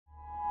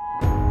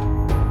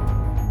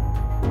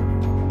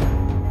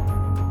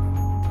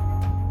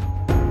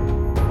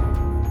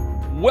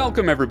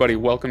Welcome, everybody.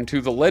 Welcome to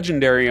the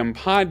Legendarium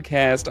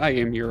podcast. I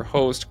am your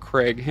host,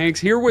 Craig Hanks,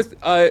 here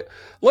with,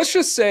 let's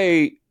just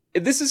say,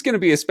 this is going to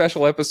be a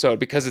special episode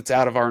because it's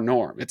out of our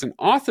norm. It's an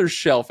Author's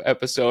Shelf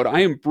episode.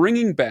 I am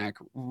bringing back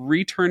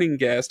returning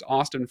guest,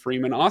 Austin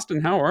Freeman. Austin,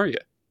 how are you?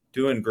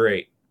 Doing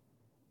great.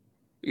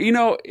 You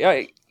know,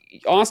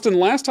 Austin,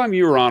 last time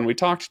you were on, we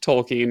talked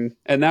Tolkien,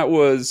 and that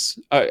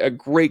was a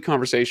great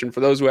conversation.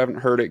 For those who haven't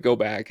heard it, go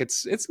back.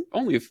 It's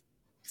only a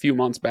few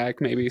months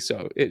back, maybe,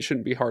 so it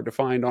shouldn't be hard to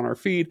find on our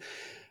feed.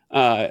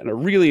 And I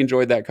really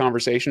enjoyed that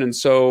conversation. And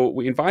so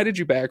we invited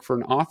you back for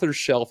an Author's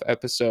Shelf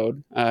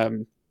episode.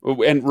 And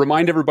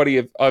remind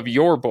everybody of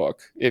your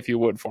book, if you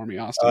would, for me,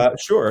 Austin.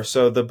 Sure.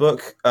 So the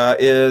book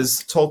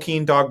is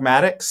Tolkien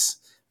Dogmatics,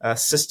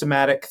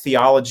 Systematic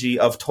Theology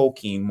of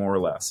Tolkien, more or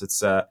less.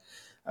 It's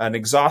an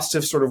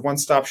exhaustive sort of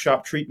one-stop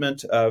shop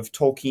treatment of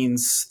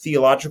Tolkien's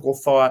theological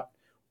thought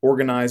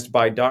organized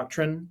by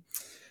doctrine.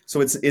 So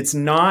it's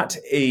not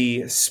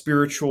a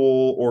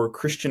spiritual or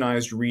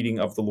Christianized reading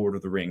of The Lord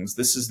of the Rings.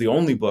 This is the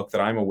only book that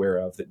I'm aware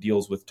of that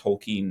deals with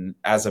Tolkien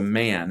as a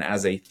man,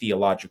 as a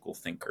theological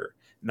thinker,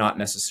 not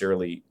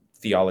necessarily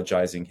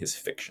theologizing his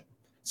fiction.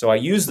 So I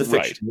use the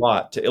fiction a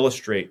lot to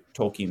illustrate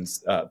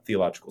Tolkien's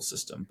theological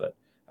system, but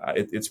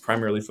it's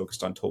primarily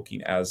focused on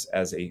Tolkien as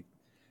a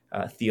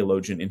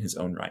theologian in his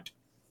own right.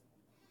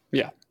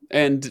 Yeah.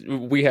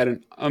 And we had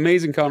an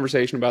amazing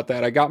conversation about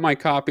that. I got my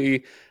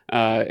copy.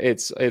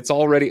 It's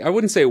already, I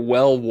wouldn't say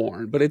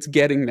well-worn, but it's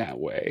getting that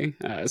way.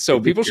 So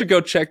people should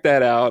go check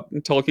that out,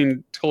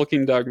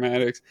 Tolkien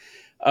Dogmatics.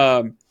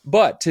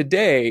 But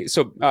today,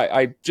 so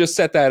I just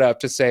set that up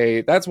to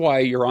say that's why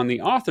you're on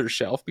the Author's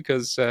Shelf,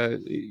 because,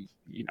 got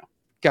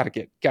to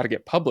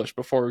get published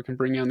before we can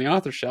bring you on the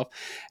Author's Shelf.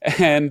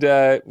 And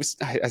I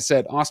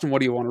said, Austin, what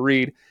do you want to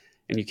read?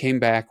 And you came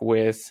back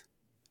with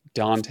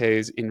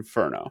Dante's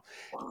Inferno.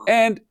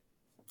 And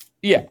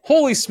yeah,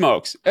 holy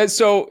smokes.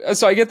 So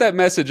I get that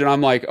message and I'm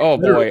like, oh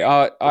boy,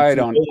 I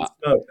don't.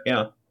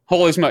 Yeah.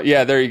 Holy smoke.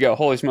 Yeah, there you go.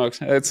 Holy smokes.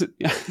 That's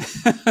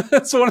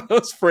one of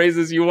those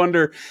phrases you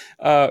wonder,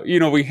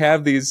 we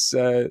have these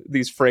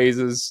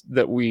phrases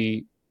that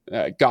we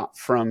got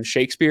from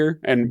Shakespeare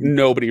and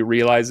nobody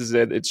realizes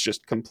it. It's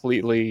just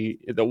completely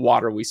the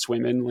water we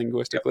swim in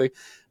linguistically.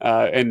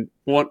 And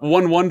one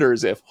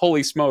wonders if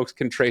holy smokes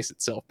can trace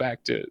itself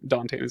back to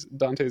Dante's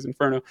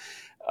Inferno.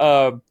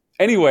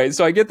 Anyway,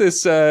 so I get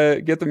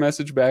the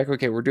message back.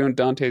 Okay, we're doing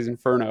Dante's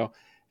Inferno.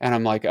 And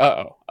I'm like,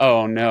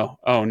 oh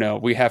no.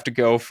 We have to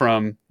go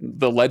from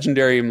the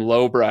Legendarium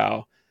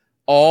lowbrow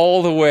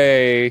all the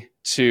way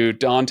to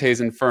Dante's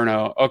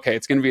Inferno. Okay,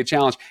 it's going to be a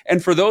challenge.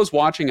 And for those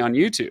watching on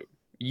YouTube,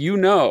 you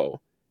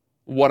know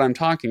what I'm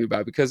talking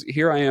about, because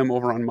here I am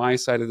over on my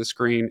side of the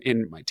screen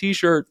in my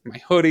t-shirt, my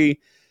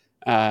hoodie.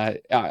 I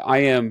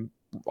am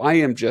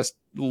just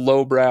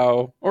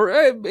lowbrow, or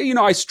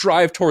I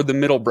strive toward the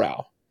middle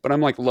brow, but I'm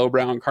like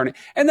lowbrow incarnate.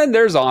 And then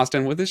there's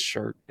Austin with his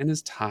shirt and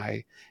his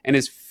tie and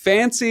his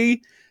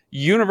fancy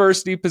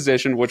university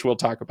position, which we'll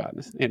talk about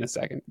in a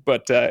second.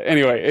 But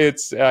anyway,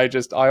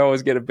 I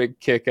always get a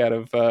big kick out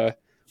of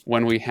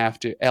when we have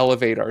to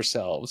elevate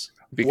ourselves,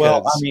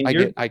 because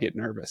I get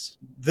nervous.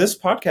 This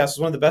podcast is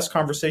one of the best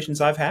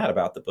conversations I've had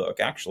about the book,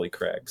 actually,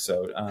 Craig.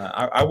 So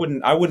I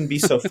wouldn't be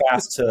so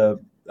fast to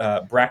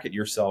bracket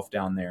yourself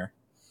down there.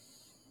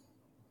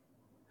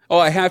 Oh,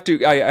 I have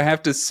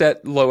to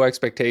set low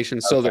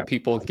expectations so that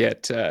people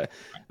get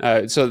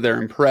so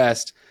they're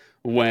impressed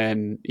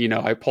when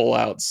I pull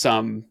out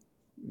some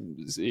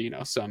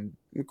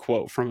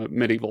quote from a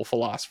medieval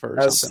philosopher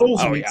or something.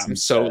 Oh yeah, I'm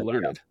so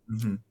learned. Yeah.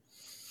 Mm-hmm.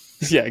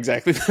 Yeah,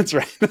 exactly. That's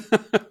right.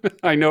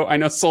 I know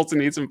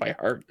Solzhenitsyn by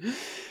heart.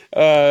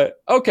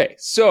 Okay,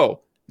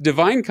 so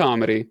Divine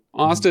Comedy.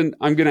 Austin,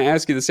 I'm going to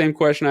ask you the same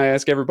question I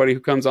ask everybody who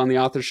comes on the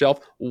Author's Shelf.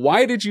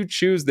 Why did you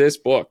choose this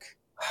book?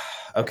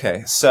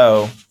 Okay,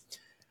 so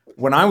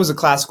when I was a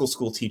classical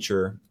school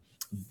teacher,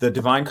 the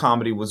Divine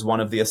Comedy was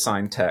one of the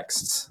assigned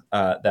texts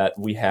that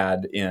we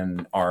had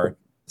in our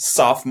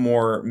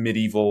sophomore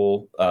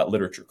medieval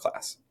literature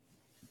class.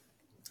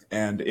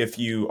 And if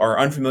you are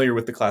unfamiliar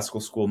with the classical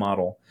school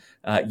model,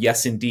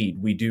 yes,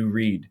 indeed, we do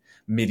read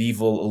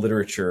medieval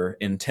literature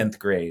in 10th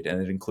grade,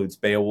 and it includes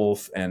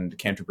Beowulf and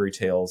Canterbury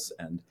Tales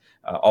and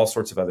all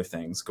sorts of other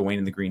things, Gawain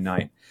and the Green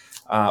Knight.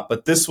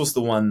 But this was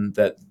the one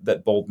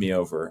that bowled me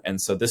over. And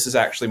so this is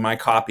actually my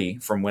copy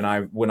from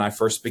when I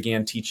first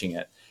began teaching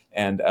it.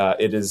 And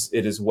it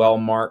is well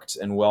marked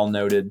and well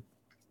noted.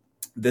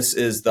 This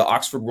is the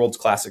Oxford World's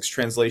Classics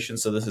translation.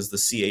 So this is the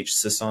C.H.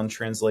 Sisson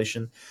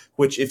translation,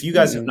 which if you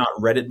guys have not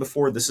read it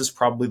before, this is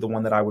probably the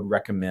one that I would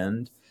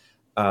recommend.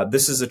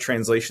 This is a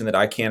translation that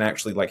I can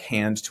actually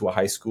hand to a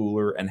high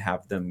schooler and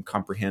have them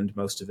comprehend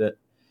most of it.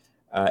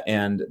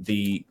 And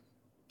the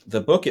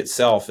book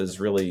itself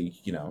is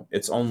really,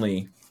 it's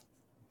only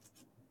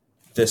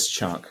this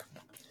chunk.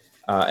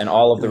 And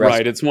all of the rest.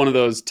 Right, it's one of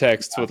those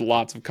texts with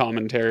lots of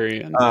commentary.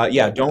 And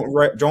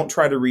don't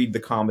try to read the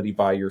comedy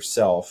by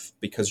yourself,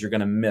 because you're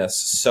going to miss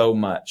so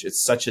much.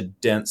 It's such a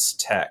dense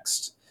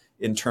text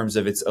in terms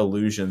of its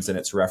allusions and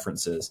its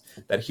references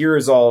that here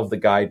is all of the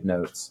guide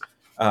notes.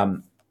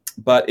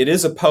 but it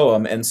is a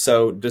poem, and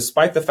so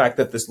despite the fact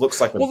that this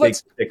looks like a Well, big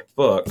let's thick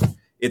book,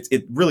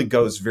 it really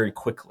goes very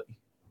quickly.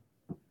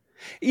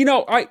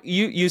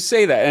 you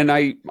say that, and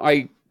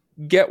I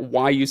get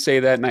why you say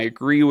that, and I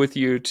agree with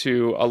you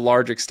to a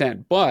large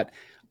extent. But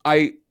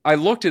I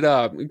looked it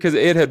up because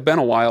it had been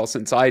a while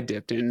since I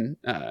dipped in.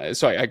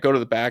 So I go to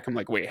the back. I'm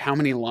like, wait, how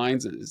many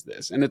lines is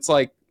this? And it's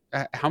like,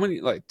 how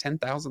many? Like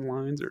 10,000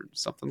 lines or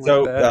something like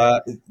So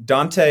that.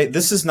 Dante,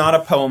 this is not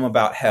a poem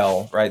about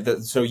hell, right?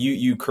 So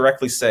you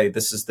correctly say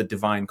this is the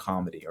Divine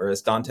Comedy, or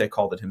as Dante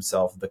called it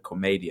himself, the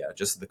Commedia,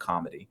 just the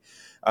comedy.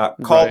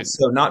 Called Right,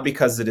 so not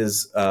because it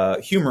is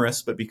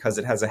humorous, but because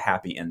it has a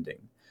happy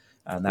ending.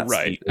 And that's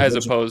right. the As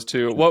original opposed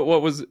to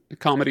what was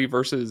comedy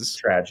versus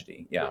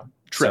tragedy. Yeah.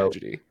 So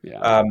tragedy? Yeah.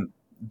 um,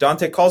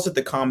 Dante calls it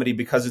the comedy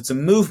because it's a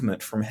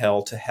movement from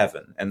hell to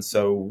heaven. And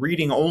so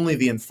reading only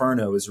the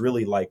Inferno is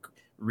really like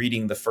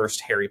reading the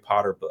first Harry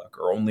Potter book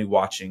or only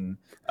watching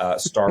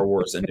Star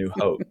Wars A New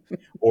Hope.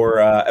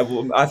 Or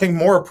I think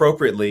more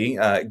appropriately,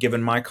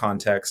 given my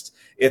context,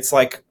 it's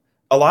like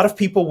a lot of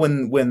people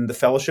when The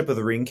Fellowship of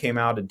the Ring came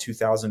out in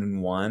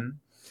 2001,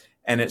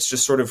 and it's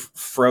just sort of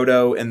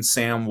Frodo and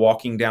Sam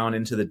walking down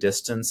into the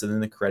distance, and then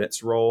the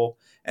credits roll,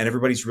 and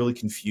everybody's really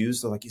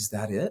confused. They're like, is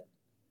that it?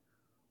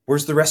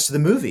 Where's the rest of the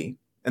movie?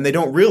 And they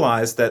don't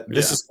realize that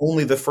this Yeah. is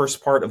only the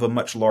first part of a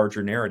much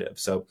larger narrative.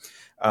 So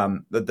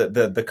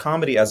the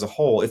comedy as a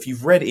whole, if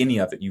you've read any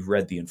of it, you've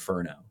read the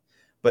Inferno.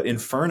 But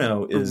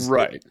Inferno is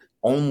Right.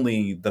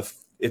 only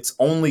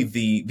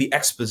the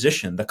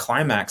exposition. The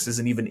climax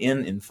isn't even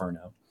in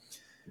Inferno.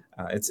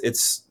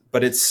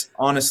 But it's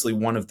honestly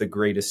one of the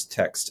greatest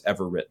texts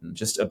ever written,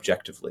 just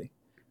objectively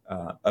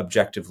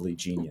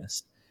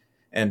genius.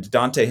 And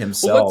Dante Well,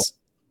 himself,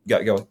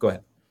 let's. go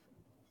ahead.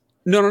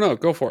 No, no, no.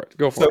 Go for it.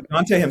 Go So for it.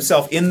 Dante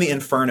himself in the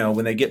Inferno,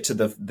 when they get to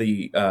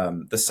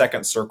the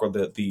second circle,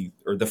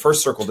 the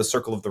first circle, the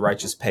circle of the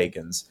righteous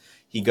pagans,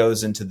 he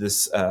goes into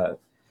this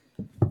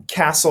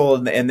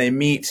castle, and they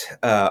meet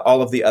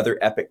all of the other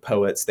epic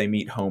poets. They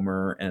meet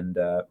Homer and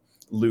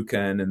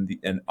Lucan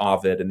and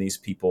Ovid and these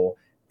people.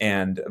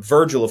 And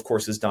Virgil, of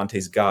course, is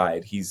Dante's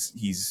guide.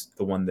 He's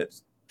the one that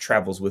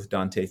travels with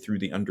Dante through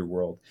the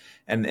underworld.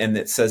 And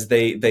it says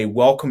they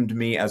welcomed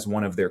me as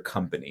one of their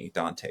company,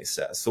 Dante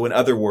says. So in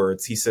other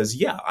words, he says,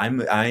 yeah,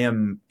 I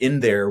am in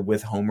there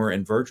with Homer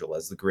and Virgil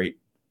as the great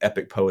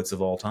epic poets of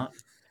all time.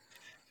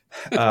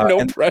 No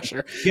And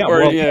pressure. yeah, Or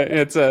well, yeah,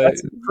 it's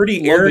that's a love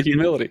the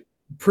humility.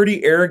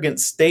 pretty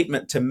arrogant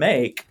statement to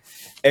make,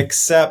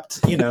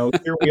 except,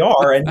 here we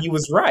are, and he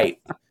was right.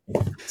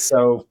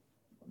 So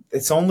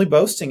it's only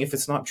boasting if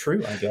it's not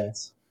true, I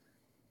guess.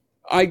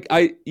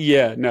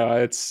 Yeah,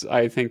 no,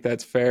 I think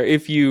that's fair.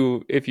 If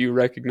you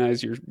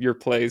recognize your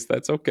plays,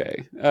 that's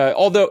okay.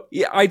 Although,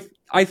 yeah,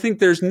 I think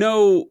there's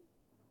no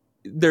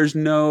there's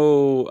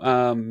no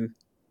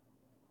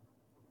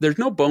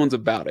bones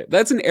about it.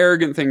 That's an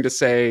arrogant thing to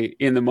say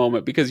in the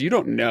moment because you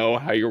don't know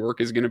how your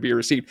work is going to be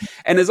received.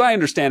 And as I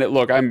understand it,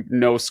 look, I'm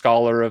no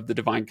scholar of the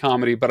Divine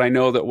Comedy, but I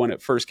know that when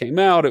it first came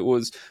out, it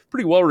was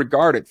pretty well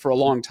regarded for a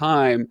long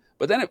time.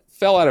 But then it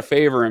fell out of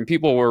favor, and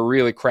people were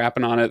really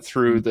crapping on it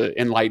through the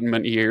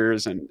Enlightenment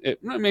years, and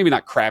maybe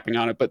not crapping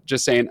on it, but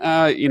just saying,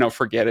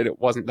 forget it. It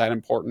wasn't that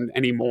important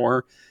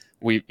anymore.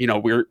 We're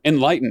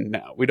enlightened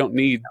now. We don't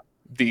need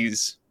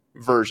these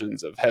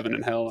versions of heaven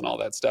and hell and all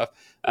that stuff.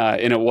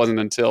 And it wasn't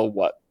until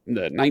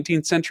the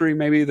 19th century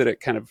maybe that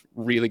it kind of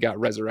really got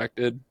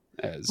resurrected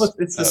as Look,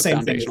 it's the a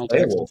same thing as foundational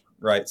text. Beowulf,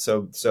 right?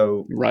 So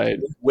Right.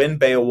 when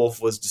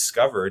Beowulf was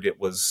discovered, it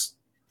was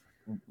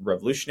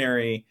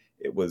revolutionary.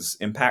 It was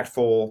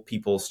impactful.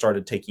 People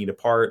started taking it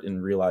apart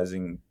and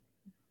realizing,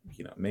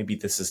 maybe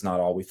this is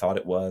not all we thought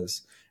it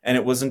was. And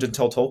it wasn't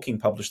until Tolkien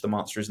published The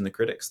Monsters and the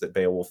Critics that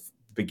Beowulf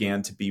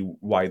began to be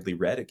widely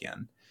read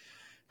again.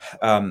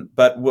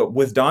 But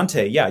with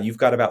Dante, yeah, you've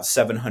got about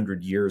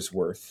 700 years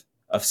worth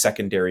of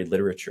secondary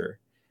literature.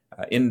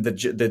 In the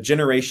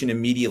generation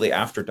immediately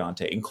after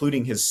Dante,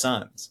 including his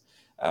sons,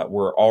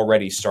 were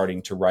already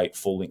starting to write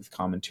full-length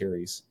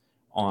commentaries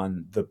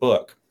on the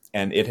book,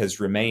 and it has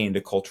remained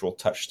a cultural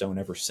touchstone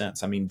ever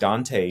since. I mean,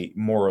 Dante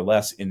more or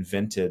less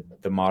invented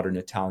the modern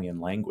Italian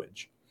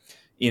language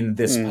in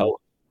this poem.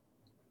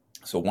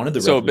 So one of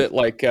the So a bit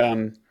like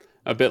the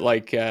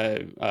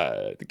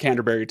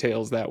Canterbury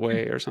Tales that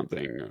way or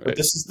something, but or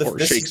this is the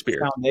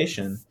Shakespeare.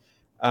 foundation.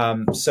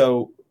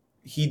 So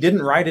he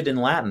didn't write it in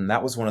Latin.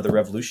 That was one of the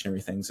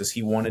revolutionary things, is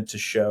he wanted to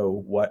show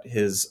what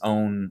his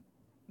own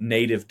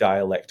native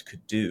dialect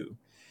could do,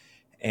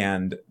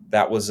 and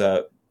that was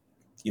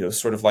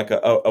sort of like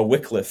a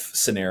Wycliffe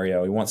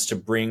scenario. He wants to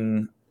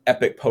bring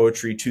epic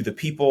poetry to the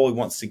people. He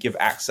wants to give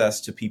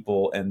access to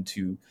people and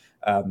to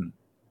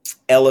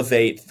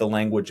elevate the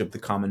language of the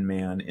common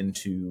man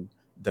into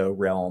the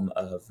realm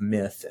of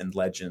myth and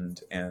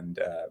legend and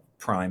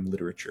prime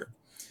literature.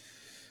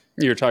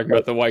 You're talking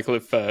about the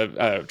Wycliffe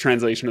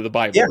translation of the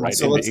Bible, Yeah, right,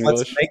 so into let's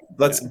English.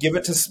 let's give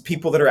it to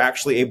people that are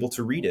actually able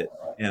to read it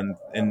and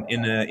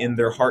in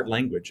their heart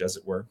language, as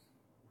it were.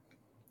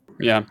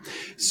 Yeah.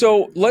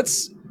 So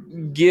let's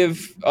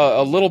give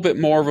a little bit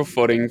more of a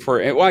footing for,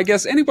 well, I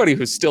guess anybody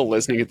who's still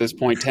listening at this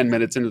point, 10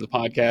 minutes into the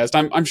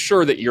podcast, I'm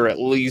sure that you're at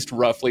least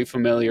roughly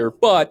familiar,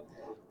 but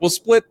we'll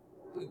split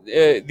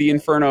the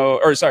Inferno,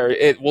 or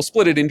sorry, we'll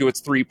split it into its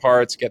three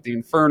parts. You get the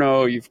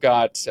Inferno, you've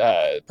got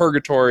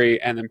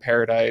Purgatory, and then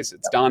Paradise.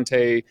 It's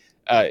Dante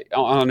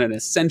on an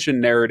ascension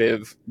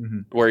narrative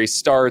where he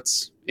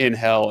starts in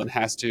hell and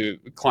has to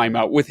climb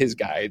out with his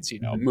guides,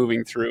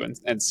 moving through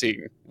and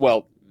seeing,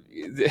 well,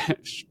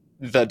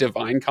 the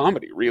Divine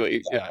Comedy,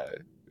 really,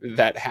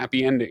 that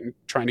happy ending,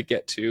 trying to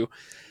get to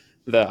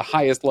the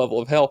highest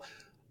level of hell.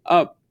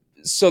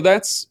 So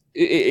that's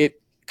it.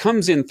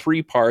 Comes in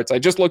three parts. I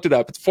just looked it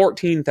up. It's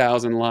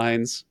 14,000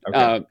 lines.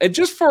 Okay. And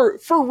just for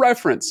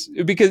reference,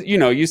 because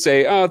you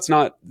say, oh, it's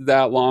not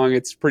that long,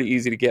 it's pretty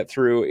easy to get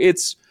through.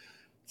 It's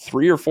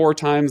 3 or 4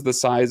 times the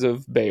size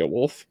of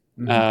Beowulf.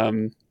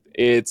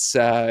 It's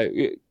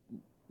the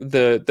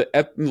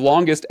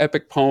longest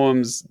epic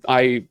poems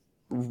I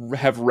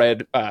have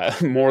read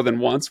more than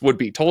once would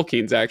be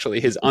Tolkien's,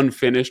 actually, his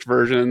unfinished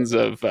versions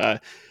of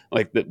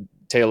like the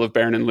Tale of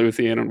Beren and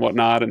Luthien and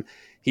whatnot. And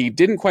he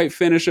didn't quite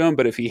finish them,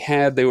 but if he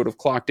had, they would have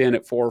clocked in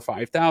at 4,000 or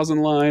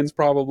 5,000 lines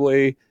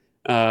probably.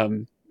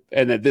 And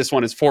then this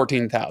one is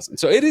 14,000.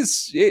 So it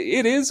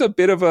is a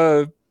bit of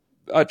a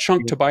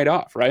chunk to bite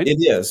off, right? It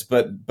is,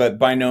 but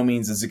by no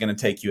means is it going to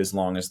take you as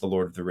long as The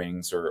Lord of the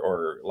Rings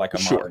or like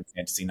a modern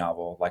fantasy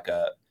novel, like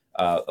a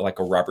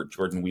Robert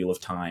Jordan Wheel of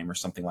Time or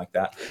something like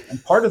that.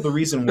 And part of the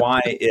reason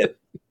why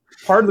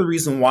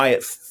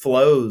it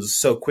flows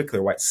so quickly,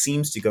 or why it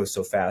seems to go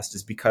so fast,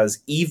 is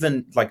because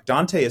even like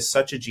Dante is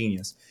such a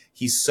genius.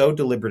 He's so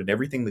deliberate in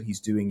everything that he's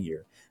doing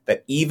here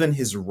that even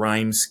his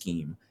rhyme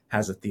scheme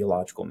has a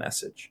theological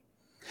message.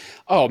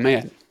 Oh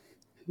man.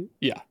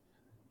 Yeah.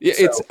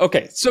 It's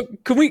okay. So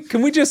can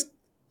we just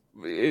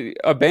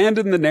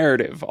abandon the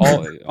narrative?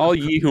 All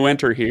ye who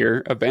enter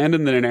here,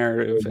 abandon the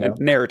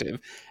narrative,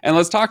 and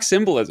let's talk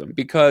symbolism,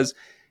 because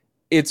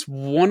it's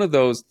one of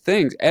those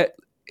things.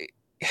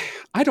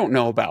 I don't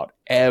know about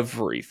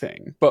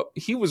everything, but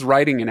he was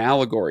writing an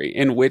allegory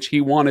in which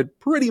he wanted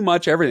pretty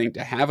much everything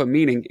to have a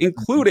meaning,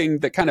 including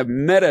the kind of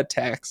meta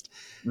text.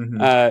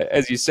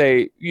 As you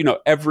say,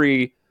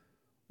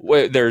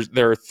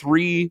 there are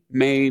 3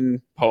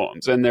 main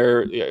poems, and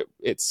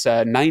it's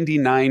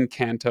 99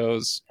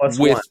 cantos plus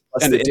with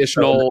an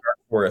additional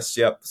forest.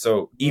 Yep.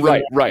 So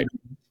even right.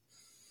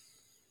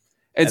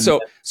 And so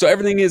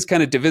everything is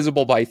kind of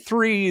divisible by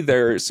 3.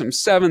 There's some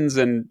 7s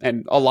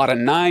and a lot of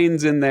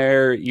 9s in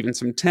there, even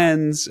some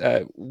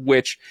 10s,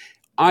 which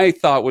I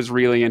thought was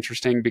really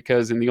interesting,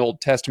 because in the Old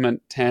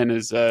Testament, 10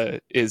 is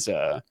as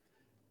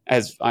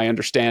I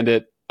understand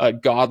it, a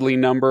godly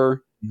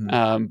number.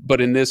 But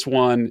in this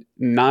one,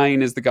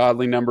 9 is the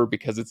godly number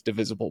because it's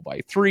divisible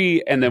by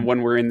 3. And then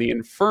when we're in the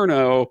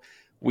Inferno,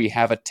 we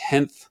have a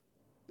 10th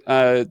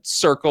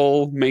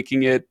circle,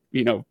 making it,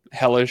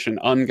 hellish and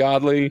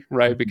ungodly,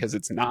 right? Because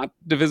it's not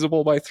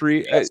divisible by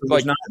 3. Yeah, so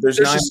there's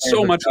just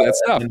so much of that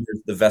stuff. And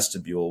there's the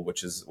vestibule,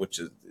 which is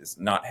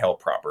not hell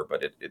proper,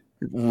 but it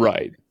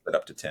right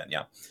up to 10.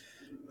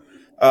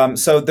 Yeah.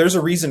 So there's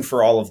a reason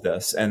for all of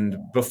this,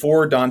 and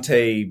before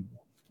Dante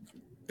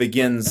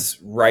begins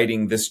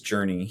writing this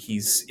journey,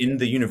 he's in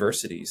the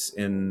universities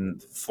in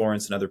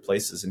Florence and other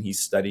places, and he's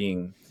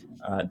studying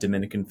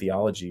Dominican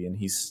theology, and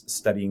he's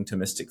studying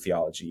Thomistic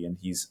theology, and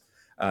he's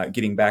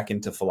getting back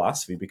into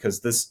philosophy,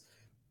 because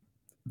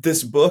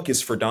this book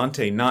is for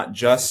Dante not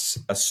just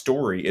a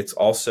story, it's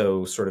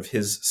also sort of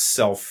his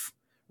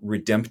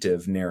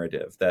self-redemptive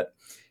narrative, that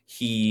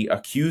he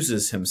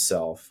accuses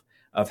himself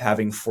of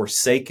having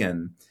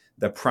forsaken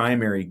the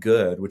primary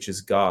good, which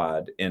is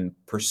God, in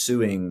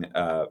pursuing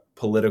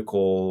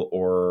political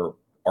or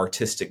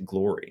artistic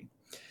glory.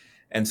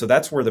 And so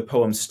that's where the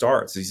poem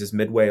starts. He says,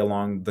 midway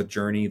along the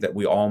journey that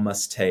we all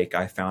must take,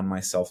 I found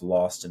myself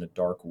lost in a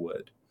dark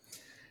wood.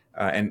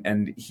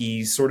 And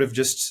he sort of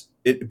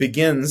it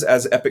begins,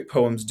 as epic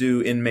poems do,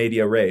 in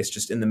media res,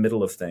 just in the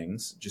middle of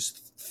things,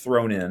 just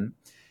thrown in.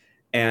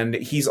 And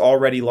he's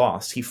already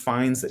lost. He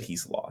finds that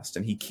he's lost,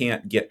 and he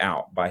can't get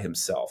out by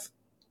himself.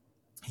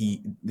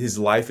 His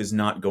life is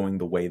not going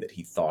the way that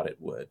he thought it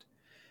would.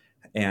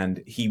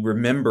 And he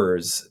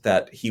remembers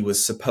that he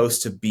was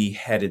supposed to be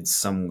headed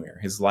somewhere.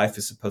 His life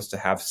is supposed to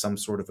have some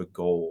sort of a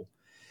goal.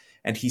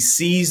 And he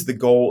sees the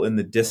goal in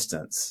the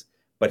distance,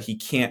 but he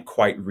can't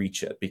quite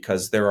reach it,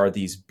 because there are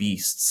these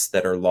beasts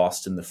that are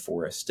lost in the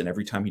forest. And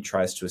every time he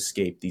tries to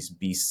escape, these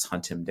beasts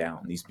hunt him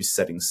down, these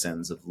besetting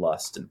sins of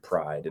lust and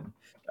pride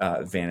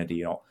and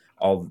vanity.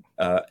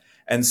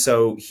 And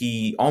so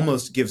he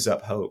almost gives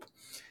up hope.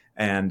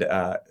 And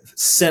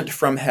sent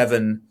from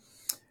heaven,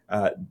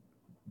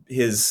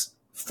 his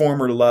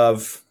former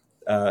love,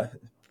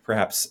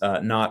 perhaps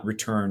not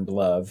returned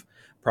love,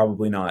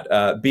 probably not.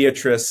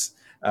 Beatrice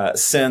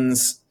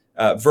sends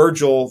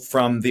Virgil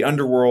from the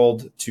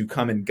underworld to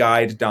come and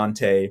guide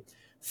Dante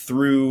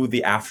through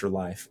the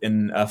afterlife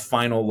in a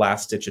final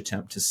last-ditch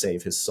attempt to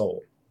save his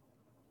soul.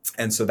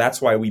 And so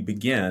that's why we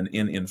begin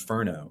in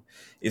Inferno,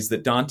 is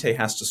that Dante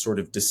has to sort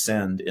of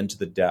descend into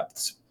the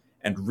depths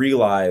and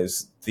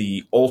realize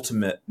the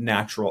ultimate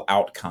natural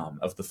outcome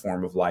of the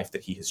form of life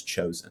that he has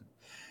chosen.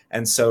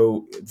 And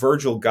so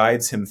Virgil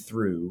guides him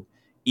through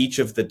each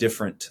of the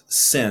different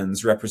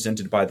sins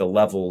represented by the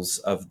levels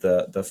of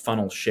the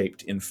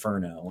funnel-shaped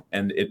inferno,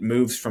 and it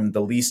moves from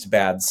the least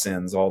bad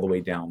sins all the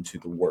way down to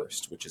the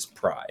worst, which is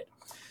pride.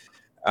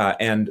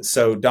 And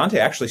so Dante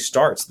actually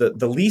starts, the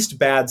least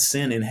bad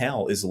sin in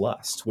hell is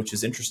lust, which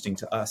is interesting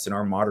to us in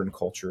our modern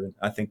culture.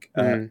 I think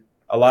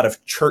a lot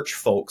of church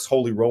folks,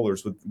 holy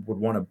rollers, would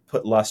want to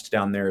put lust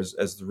down there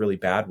as the really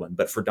bad one.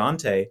 But for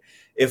Dante,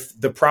 if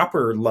the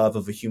proper love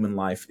of a human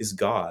life is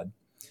God,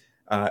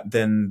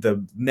 then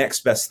the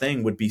next best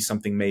thing would be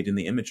something made in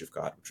the image of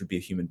God, which would be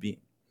a human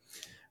being.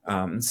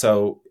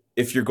 So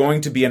if you're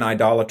going to be an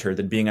idolater,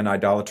 then being an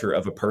idolater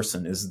of a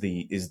person is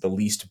the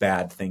least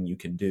bad thing you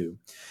can do.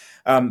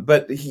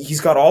 But he's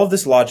got all of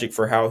this logic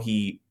for how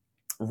he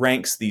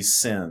ranks these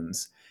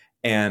sins,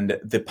 and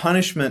the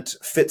punishment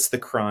fits the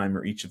crime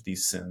or each of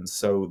these sins.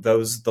 So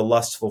the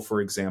lustful,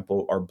 for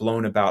example, are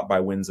blown about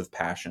by winds of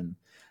passion.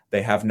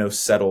 They have no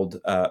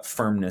settled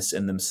firmness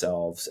in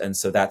themselves, and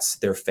so that's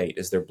their fate,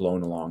 as they're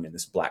blown along in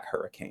this black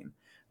hurricane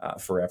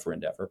forever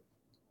and ever.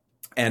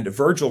 And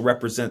Virgil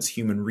represents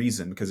human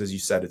reason because, as you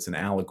said, it's an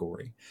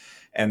allegory.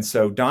 And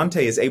so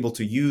Dante is able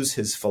to use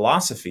his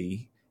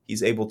philosophy.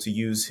 He's able to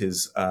use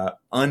his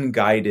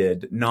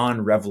unguided,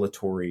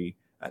 non-revelatory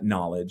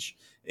knowledge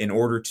in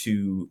order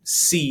to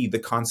see the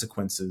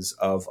consequences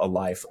of a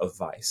life of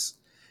vice,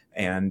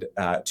 and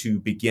to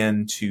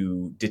begin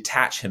to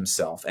detach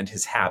himself and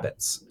his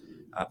habits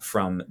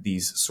from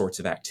these sorts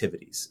of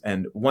activities.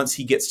 And once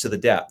he gets to the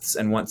depths,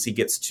 and once he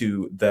gets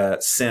to the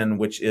sin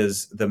which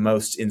is the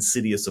most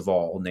insidious of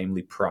all,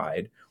 namely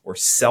pride or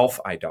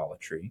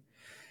self-idolatry,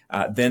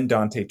 then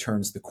Dante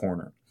turns the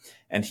corner,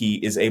 and he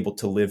is able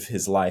to live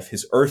his life,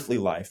 his earthly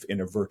life,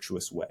 in a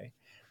virtuous way.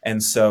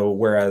 And so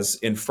whereas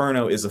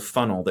Inferno is a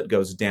funnel that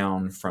goes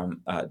down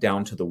from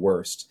down to the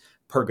worst,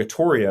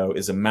 Purgatorio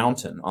is a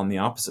mountain on the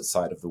opposite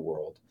side of the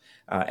world.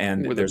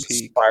 And there's a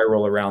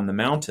spiral around the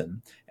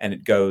mountain, and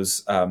it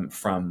goes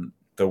from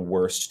the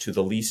worst to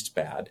the least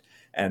bad.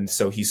 And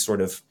so he's sort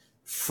of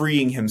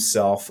freeing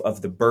himself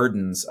of the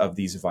burdens of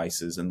these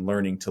vices and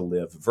learning to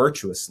live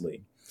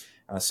virtuously.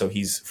 So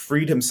he's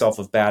freed himself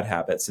of bad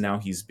habits. Now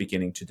he's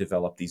beginning to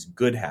develop these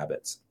good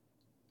habits.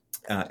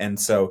 And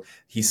so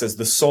he says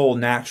the soul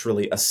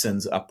naturally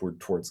ascends upward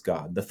towards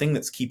God. The thing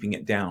that's keeping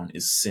it down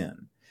is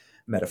sin,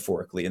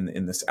 metaphorically,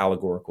 in this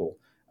allegorical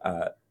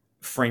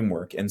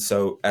framework. And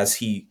so as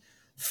he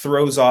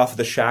throws off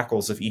the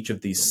shackles of each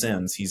of these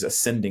sins, he's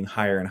ascending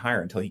higher and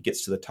higher until he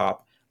gets to the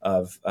top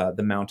of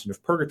the mountain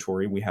of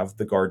purgatory. We have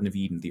the Garden of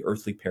Eden, the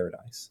earthly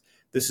paradise.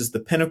 This is the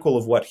pinnacle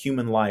of what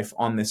human life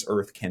on this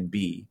earth can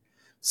be,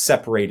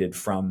 separated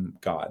from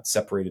God,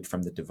 separated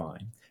from the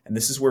divine. And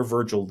this is where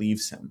Virgil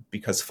leaves him,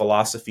 because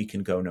philosophy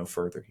can go no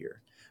further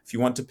here. If you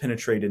want to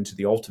penetrate into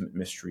the ultimate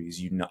mysteries,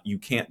 you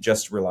can't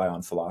just rely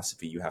on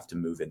philosophy. You have to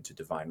move into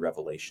divine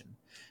revelation.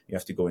 You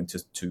have to go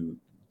into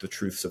the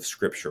truths of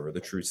Scripture, or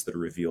the truths that are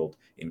revealed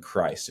in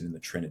Christ and in the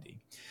Trinity.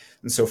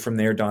 And so from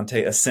there,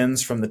 Dante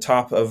ascends from the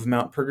top of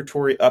Mount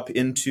Purgatory up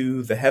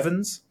into the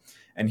heavens.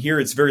 And here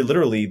it's very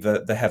literally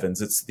the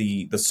heavens. It's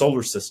the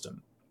solar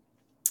system.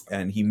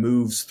 And he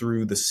moves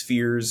through the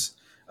spheres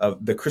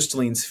of the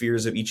crystalline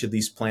spheres of each of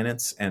these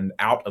planets and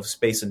out of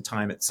space and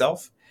time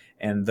itself.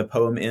 And the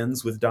poem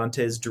ends with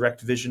Dante's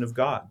direct vision of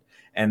God.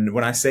 And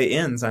when I say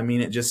ends, I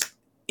mean it just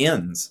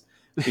ends.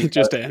 Because, it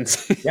just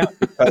ends. Yeah,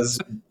 because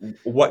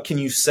what can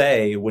you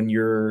say when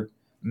you're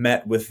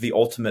met with the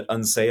ultimate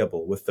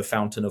unsayable, with the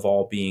fountain of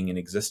all being in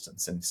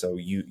existence? And so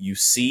you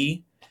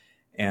see,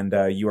 and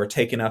you are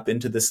taken up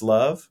into this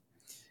love,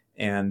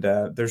 and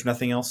there's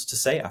nothing else to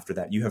say after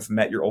that. You have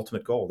met your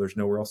ultimate goal. There's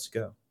nowhere else to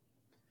go.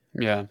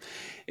 Yeah,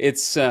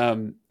 it's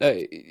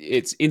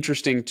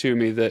interesting to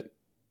me that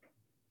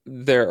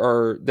there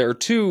are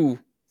two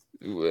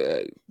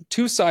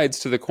sides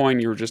to the coin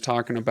you were just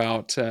talking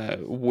about,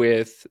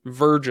 with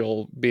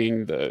Virgil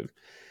being the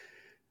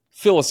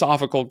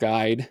philosophical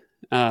guide.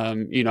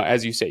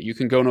 As you say, you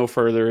can go no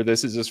further.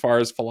 This is as far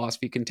as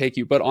philosophy can take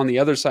you. But on the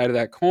other side of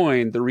that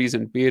coin, the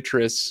reason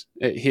Beatrice,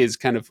 his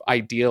kind of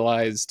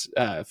idealized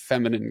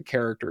feminine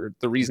character,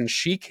 the reason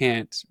she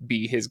can't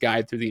be his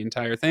guide through the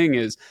entire thing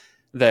is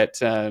that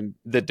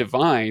the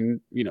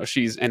divine,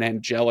 she's an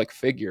angelic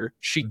figure.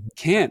 She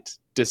can't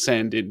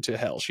descend into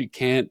hell. She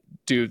can't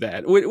do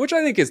that, which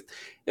I think is,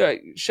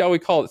 shall we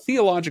call it,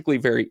 theologically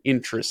very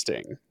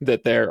interesting,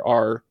 that there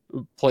are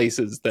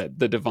places that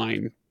the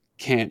divine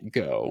can't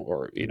go,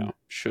 or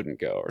shouldn't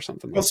go, or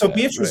something like that. Well, so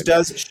Beatrice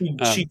does,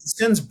 she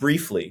descends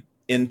briefly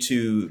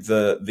into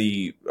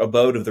the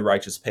abode of the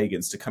righteous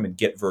pagans to come and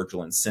get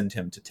Virgil and send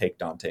him to take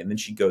Dante, and then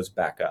she goes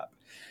back up.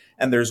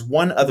 And there's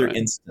one other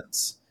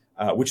instance,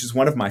 which is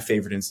one of my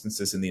favorite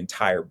instances in the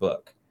entire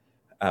book,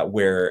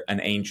 where an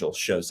angel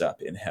shows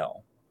up in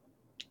hell.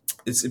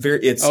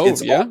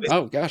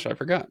 Oh gosh, I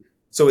forgot.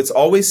 So it's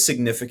always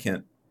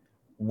significant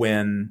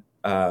when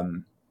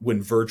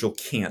Virgil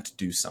can't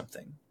do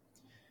something.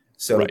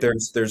 So Right.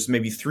 there's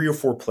maybe 3 or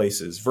 4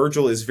 places.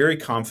 Virgil is very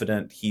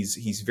confident.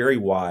 He's very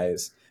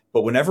wise.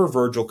 But whenever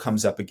Virgil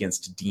comes up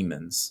against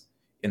demons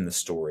in the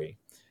story,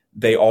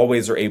 they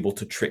always are able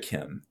to trick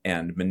him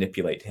and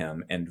manipulate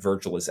him, and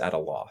Virgil is at a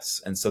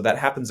loss. And so that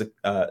happens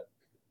at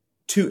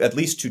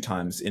least 2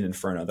 times in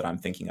Inferno that I'm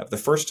thinking of. The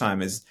first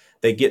time is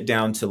they get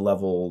down to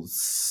level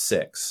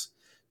 6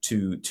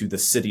 to the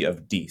city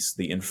of Dis,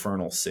 the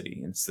infernal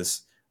city. It's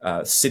this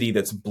city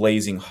that's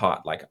blazing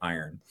hot like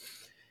iron,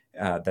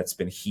 that's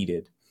been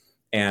heated.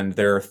 And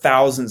there are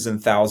thousands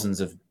and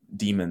thousands of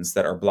demons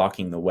that are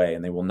blocking the way,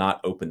 and they will not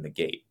open the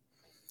gate.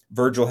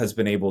 Virgil has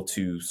been able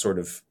to sort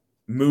of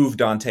move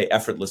Dante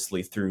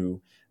effortlessly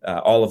through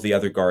all of the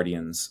other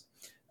guardians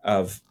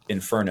of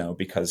Inferno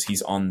because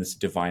he's on this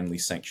divinely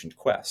sanctioned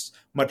quest,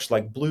 much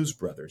like Blues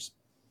Brothers,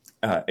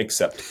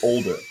 except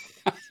older.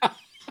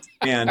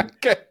 And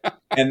Okay.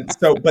 and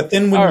so, but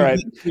then All right.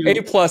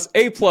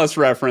 A plus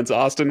reference,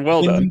 Austin.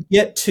 Well when done. you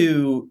get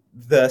to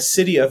the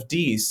city of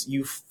Dis,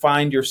 you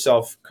find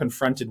yourself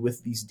confronted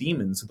with these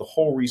demons. The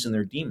whole reason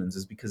they're demons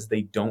is because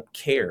they don't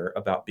care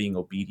about being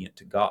obedient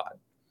to God.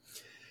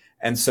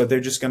 And so they're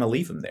just going to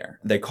leave him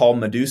there. They call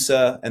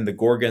Medusa and the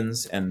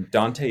Gorgons, and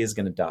Dante is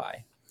going to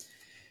die.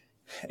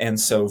 And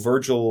so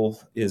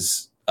Virgil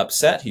is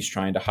upset. He's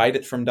trying to hide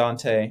it from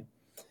Dante.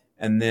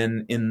 And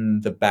then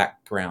in the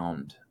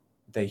background,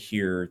 they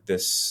hear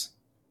this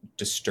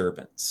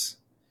disturbance.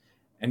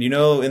 And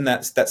in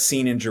that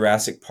scene in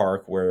Jurassic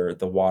Park where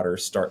the water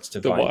starts to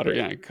The water,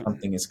 vibrate, yeah.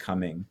 something is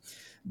coming.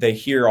 They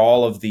hear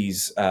all of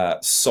these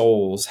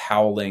souls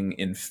howling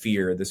in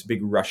fear, this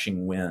big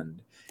rushing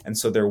wind. And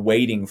so they're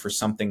waiting for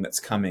something that's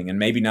coming. And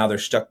maybe now they're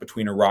stuck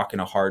between a rock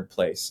and a hard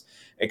place,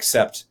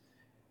 except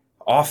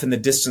off in the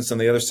distance on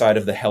the other side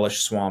of the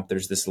hellish swamp,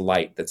 there's this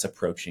light that's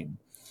approaching.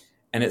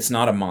 And it's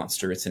not a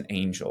monster, it's an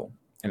angel.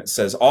 And it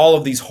says all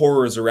of these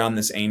horrors around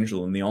this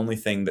angel, and the only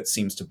thing that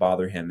seems to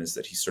bother him is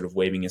that he's sort of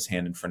waving his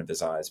hand in front of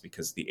his eyes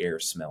because the air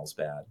smells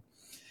bad.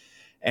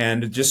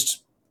 And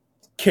just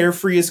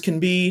carefree as can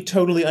be,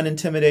 totally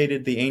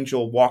unintimidated, the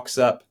angel walks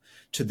up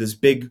to this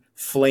big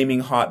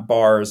flaming hot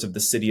bars of the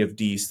city of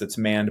Dis that's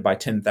manned by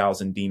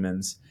 10,000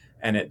 demons.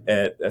 And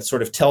it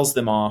sort of tells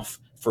them off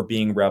for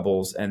being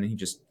rebels. And he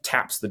just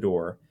taps the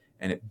door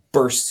and it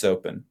bursts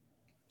open.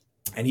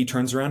 And he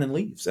turns around and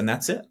leaves. And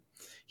that's it.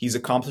 He's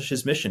accomplished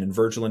his mission, and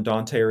Virgil and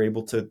Dante are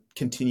able to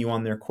continue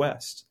on their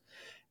quest.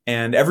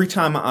 And every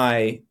time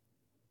I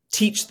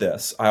teach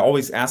this, I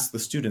always ask the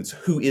students,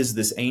 who is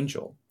this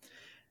angel?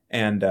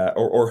 And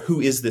or who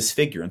is this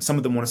figure? And some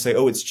of them want to say,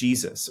 oh, it's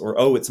Jesus, or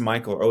oh, it's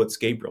Michael, or oh, it's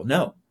Gabriel.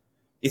 No,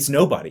 it's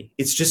nobody.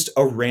 It's just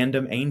a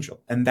random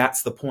angel. And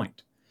that's the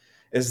point,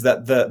 is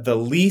that the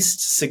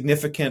least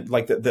significant,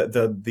 like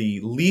the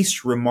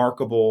least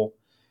remarkable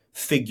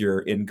figure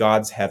in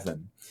God's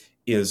heaven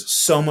is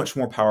so much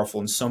more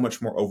powerful and so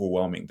much more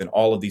overwhelming than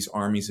all of these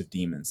armies of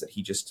demons that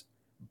he just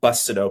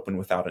busted open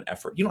without an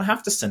effort. You don't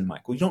have to send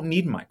Michael. You don't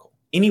need Michael.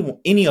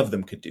 Any of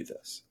them could do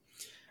this.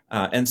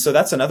 And so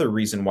that's another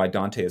reason why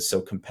Dante is so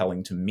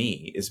compelling to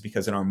me, is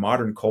because in our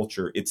modern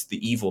culture, it's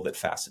the evil that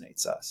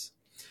fascinates us.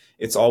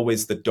 It's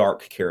always the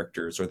dark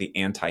characters or the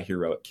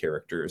anti-heroic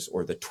characters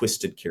or the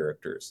twisted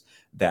characters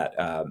that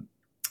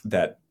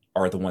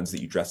are the ones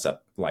that you dress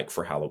up like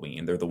for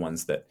Halloween. They're the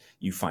ones that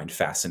you find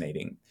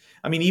fascinating.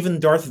 I mean, even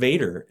Darth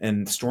Vader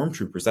and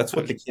Stormtroopers, that's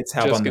what the kids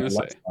have on their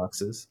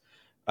lunchboxes.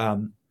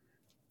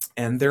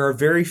 And there are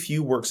very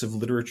few works of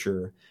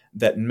literature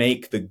that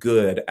make the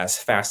good as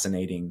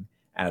fascinating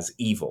as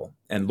evil.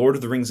 And Lord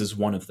of the Rings is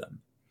one of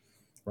them.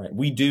 Right?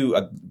 We do,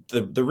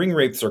 the ring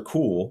wraiths are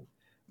cool,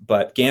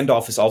 but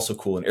Gandalf is also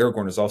cool, and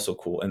Aragorn is also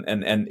cool.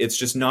 And it's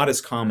just not as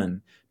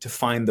common to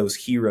find those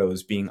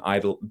heroes being I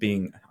don't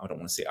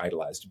want to say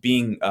idolized,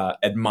 being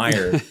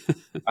admired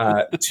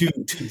to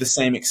the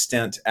same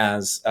extent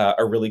as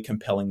a really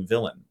compelling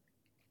villain.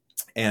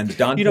 And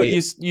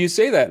Dante, you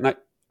say that, and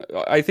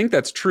I think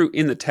that's true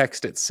in the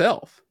text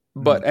itself.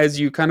 But as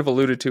you kind of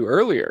alluded to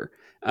earlier,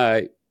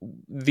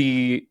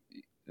 the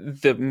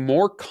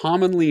more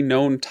commonly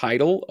known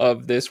title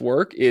of this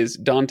work is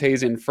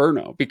Dante's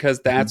Inferno,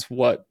 because that's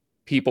what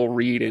people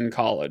read in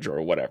college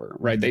or whatever,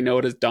 right? They know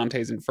it as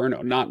Dante's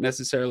Inferno, not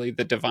necessarily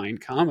the Divine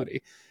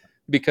Comedy,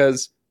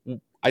 because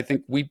I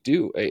think we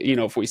do,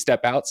 if we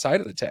step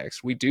outside of the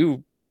text, we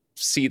do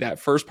see that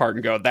first part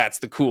and go, that's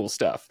the cool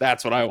stuff.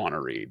 That's what I want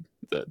to read.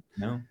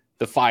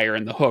 The fire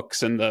and the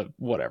hooks and the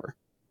whatever.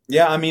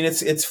 Yeah, I mean,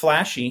 it's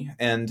flashy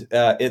and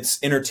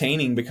it's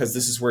entertaining, because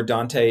this is where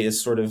Dante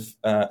is sort of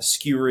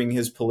skewering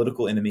his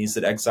political enemies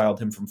that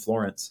exiled him from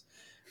Florence,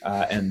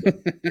 and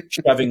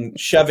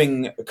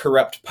shoving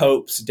corrupt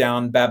popes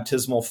down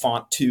baptismal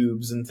font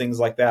tubes and things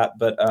like that.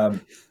 But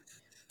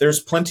there's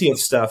plenty of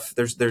stuff.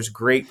 There's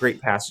great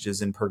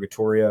passages in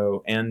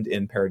Purgatorio and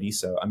in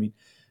Paradiso. I mean,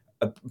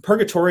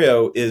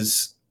 Purgatorio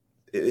is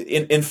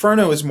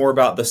Inferno is more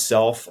about the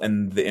self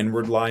and the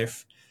inward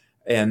life,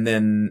 and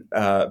then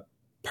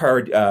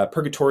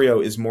Purgatorio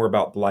is more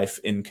about life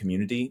in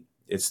community.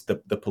 It's the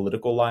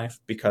political life,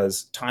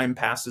 because time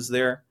passes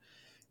there,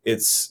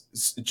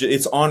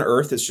 it's on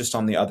Earth. It's just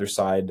on the other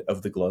side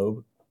of the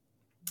globe.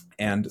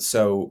 And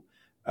so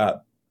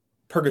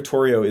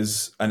Purgatorio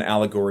is an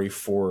allegory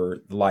for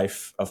the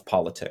life of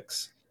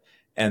politics,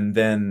 and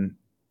then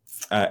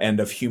and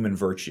of human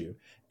virtue.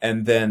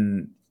 And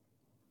then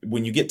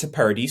when you get to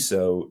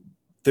Paradiso,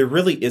 there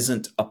really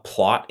isn't a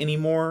plot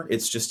anymore.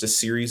 It's just a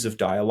series of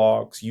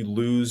dialogues. You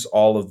lose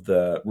all of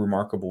the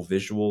remarkable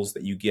visuals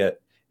that you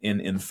get in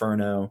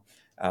Inferno,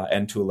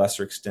 and to a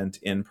lesser extent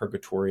in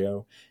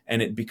Purgatorio.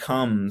 And it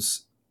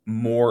becomes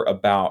more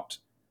about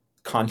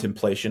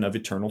contemplation of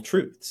eternal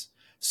truths.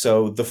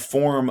 So the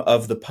form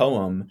of the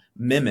poem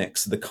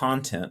mimics the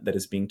content that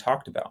is being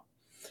talked about.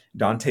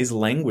 Dante's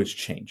language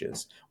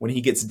changes. When he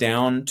gets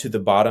down to the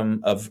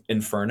bottom of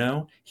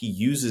Inferno, he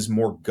uses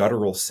more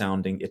guttural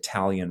sounding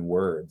Italian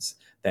words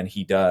than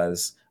he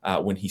does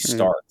when he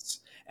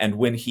starts. And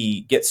when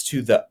he gets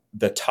to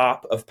the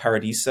top of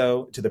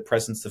Paradiso, to the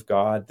presence of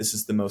God, this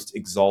is the most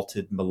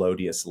exalted,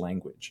 melodious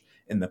language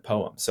in the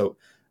poem. So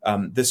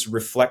this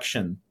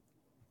reflection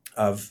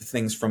of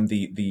things from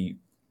the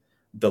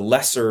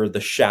lesser, the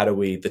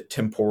shadowy, the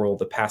temporal,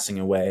 the passing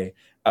away,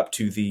 up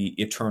to the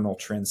eternal,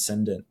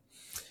 transcendent.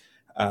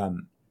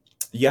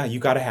 Yeah, you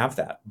got to have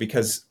that,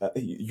 because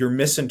you're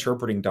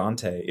misinterpreting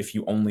Dante if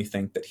you only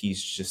think that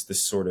he's just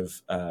this sort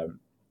of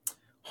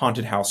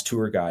haunted house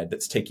tour guide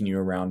that's taking you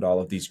around all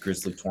of these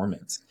grisly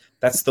torments.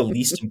 That's the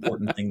least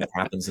important thing that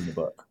happens in the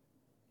book.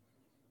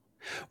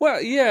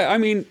 Well, yeah, I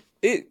mean,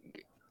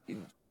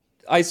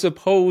 I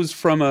suppose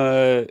from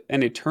an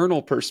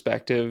eternal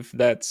perspective,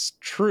 that's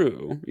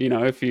true. You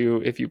know, if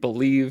you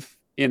believe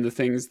in the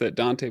things that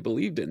Dante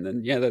believed in,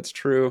 then yeah, that's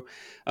true.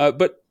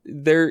 But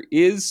there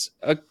is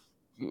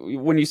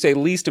when you say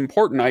least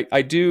important,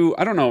 I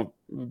don't know,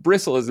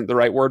 bristle isn't the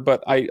right word,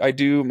 but I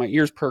do, my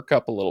ears perk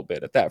up a little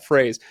bit at that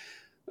phrase,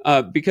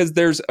 because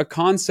there's a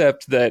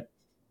concept that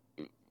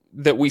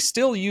we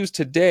still use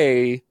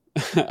today.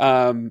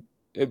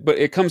 But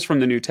it comes from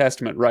the New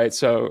Testament, right?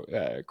 So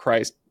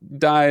Christ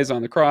dies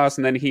on the cross,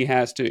 and then he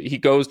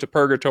goes to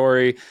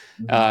purgatory,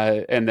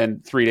 and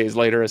then 3 days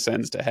later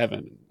ascends to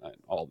heaven,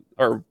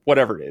 or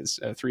whatever it is.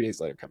 3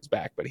 days later comes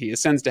back, but he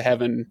ascends to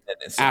heaven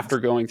after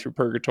going through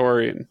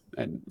purgatory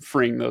and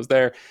freeing those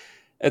there,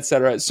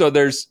 etc. So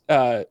there's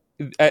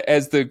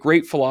as the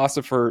great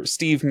philosopher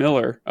Steve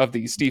Miller of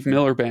the Steve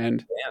Miller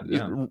Band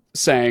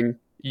saying,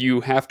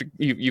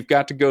 you've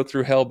got to go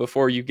through hell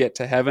before you get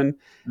to heaven.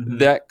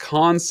 That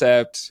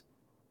concept,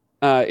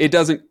 it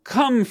doesn't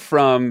come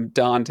from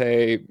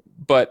Dante,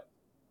 but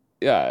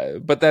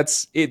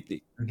that's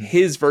it.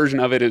 His version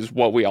of it is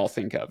what we all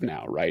think of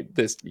now, right?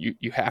 This,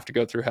 you have to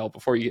go through hell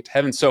before you get to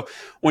heaven. So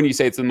when you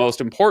say it's the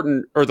most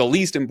important or the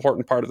least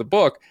important part of the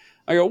book,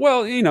 I go,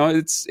 well, you know,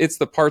 it's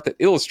the part that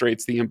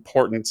illustrates the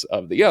importance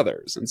of the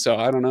others. And so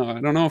I don't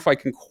know if I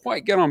can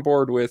quite get on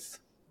board with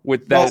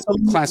that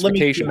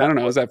classification. I don't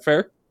know. Is that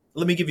fair?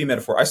 Let me give you a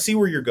metaphor. I see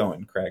where you're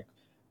going, Craig.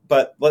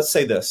 But let's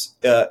say this.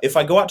 If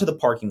I go out to the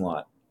parking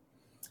lot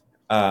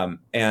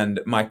and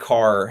my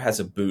car has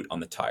a boot on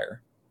the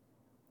tire,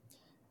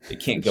 it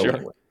can't go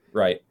anywhere,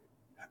 right?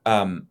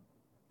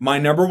 My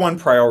number one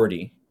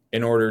priority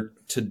in order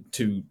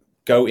to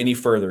go any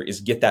further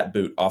is get that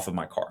boot off of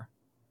my car,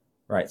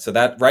 right? So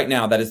that right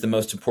now, that is the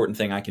most important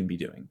thing I can be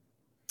doing.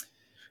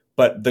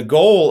 But the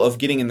goal of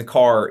getting in the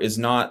car is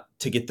not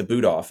to get the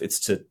boot off. It's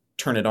to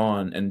turn it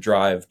on and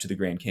drive to the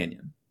Grand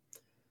Canyon.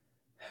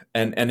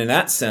 And in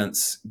that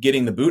sense,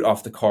 getting the boot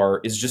off the car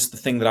is just the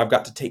thing that I've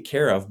got to take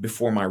care of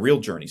before my real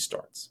journey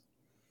starts.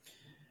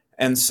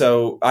 And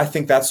so I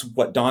think that's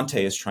what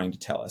Dante is trying to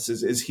tell us,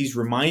 is he's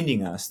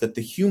reminding us that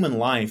the human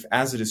life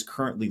as it is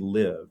currently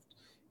lived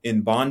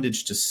in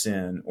bondage to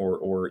sin,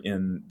 or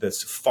in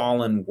this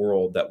fallen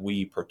world that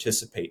we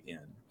participate in,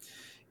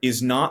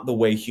 is not the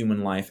way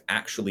human life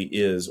actually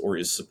is or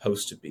is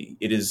supposed to be.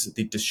 It is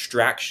the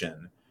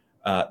distraction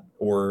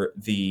or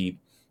the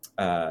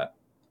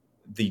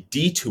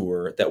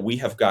detour that we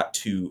have got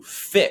to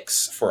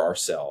fix for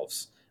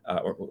ourselves,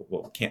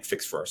 can't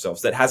fix for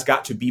ourselves, that has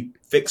got to be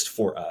fixed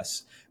for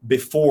us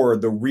before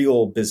the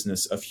real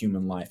business of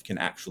human life can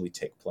actually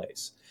take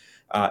place.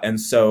 And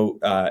so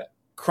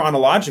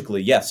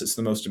chronologically, yes, it's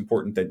the most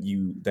important that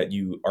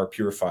you are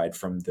purified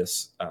from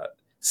this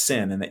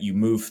sin, and that you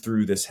move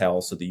through this hell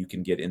so that you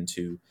can get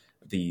into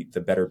the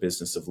better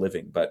business of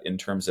living. But in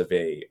terms of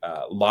a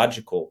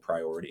logical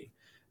priority,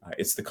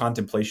 it's the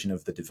contemplation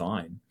of the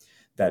divine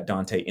that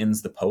Dante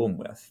ends the poem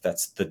with.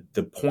 That's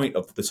the point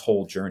of this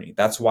whole journey.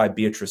 That's why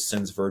Beatrice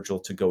sends Virgil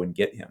to go and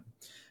get him,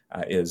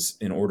 is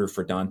in order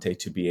for Dante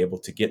to be able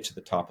to get to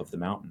the top of the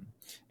mountain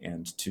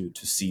and to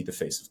see the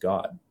face of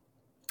God.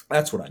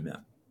 That's what I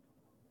meant.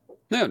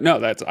 No,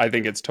 I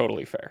think it's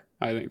totally fair.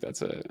 I think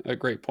that's a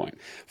great point.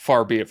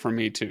 Far be it from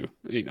me to,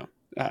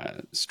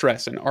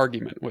 stress an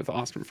argument with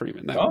Austin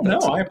Freeman.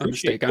 That's I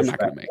appreciate a mistake I'm not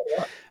going to make.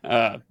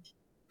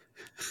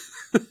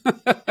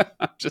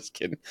 I'm just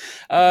kidding.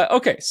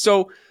 Okay,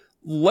 so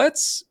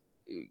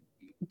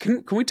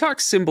can we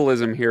talk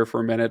symbolism here for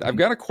a minute? I've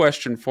got a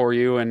question for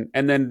you, and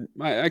then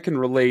I can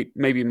relate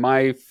maybe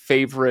my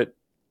favorite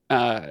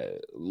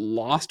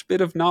lost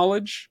bit of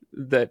knowledge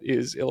that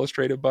is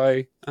illustrated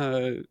by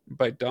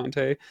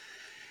Dante.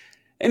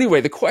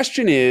 Anyway, the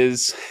question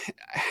is,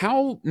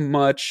 how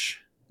much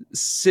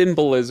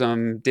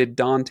symbolism did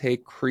Dante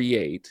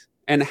create?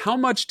 And how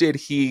much did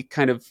he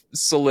kind of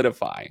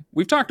solidify?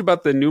 We've talked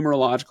about the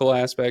numerological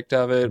aspect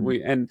of it.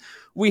 Mhm.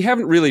 We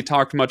haven't really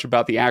talked much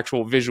about the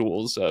actual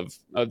visuals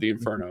of the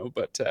Inferno,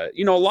 but a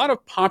lot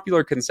of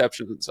popular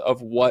conceptions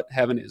of what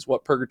heaven is,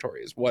 what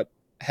purgatory is, what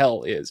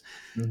hell is,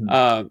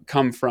 Mhm.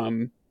 come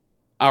from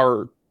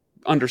our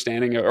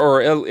understanding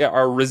or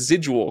our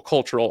residual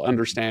cultural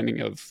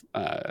understanding of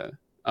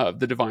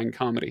the Divine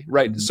Comedy,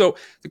 right? Mhm. So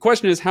the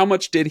question is, how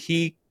much did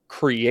he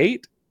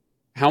create?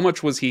 How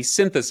much was he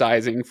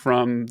synthesizing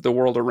from the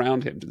world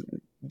around him?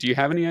 Do you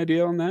have any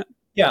idea on that?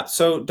 Yeah,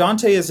 so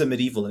Dante is a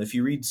medieval, and if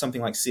you read something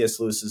like C.S.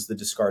 Lewis's The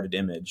Discarded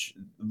Image,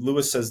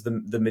 Lewis says the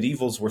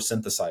medievals were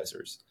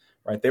synthesizers,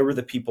 right? They were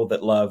the people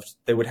that loved,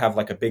 they would have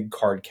like a big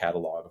card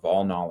catalog of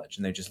all knowledge,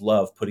 and they just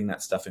loved putting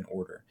that stuff in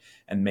order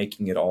and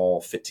making it all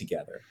fit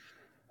together.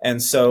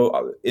 And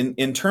so,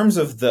 in terms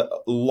of the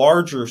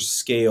larger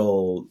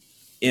scale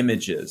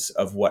images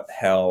of what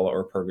hell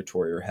or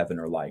purgatory or heaven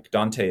are like,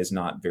 Dante is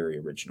not very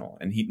original,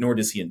 and nor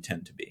does he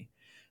intend to be.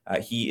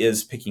 He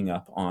is picking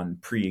up on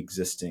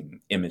pre-existing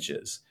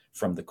images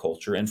from the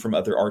culture and from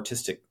other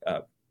artistic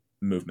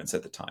movements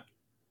at the time.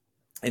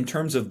 In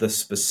terms of the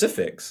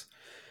specifics,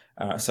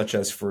 such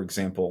as, for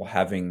example,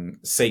 having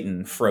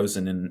Satan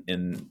frozen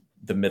in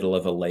the middle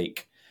of a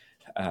lake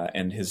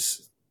and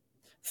his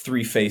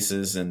three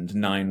faces and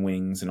nine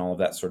wings and all of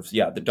that sort of,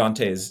 yeah, the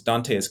Dante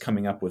is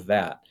coming up with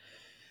that.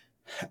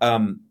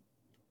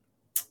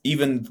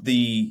 Even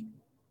the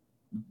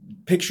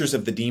pictures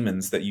of the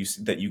demons that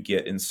you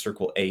get in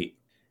Circle 8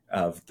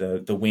 of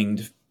the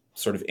winged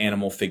sort of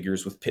animal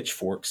figures with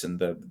pitchforks and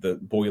the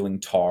boiling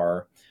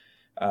tar,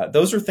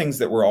 those are things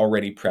that were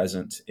already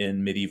present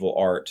in medieval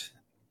art,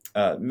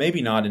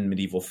 maybe not in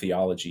medieval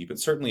theology, but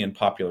certainly in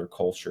popular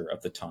culture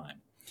of the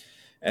time.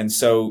 And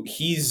so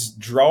he's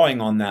drawing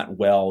on that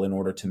well in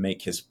order to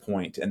make his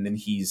point, and then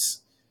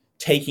he's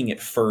taking it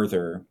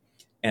further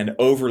and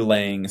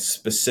overlaying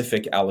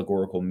specific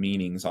allegorical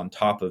meanings on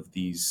top of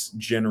these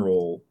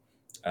general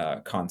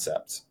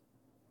concepts.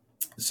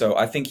 So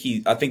I think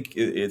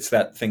it's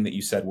that thing that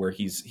you said where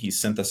he's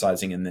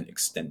synthesizing and then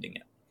extending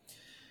it. Yeah.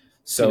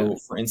 So,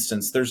 for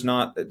instance, there's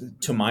not,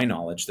 to my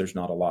knowledge, there's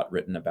not a lot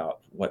written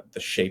about what the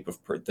shape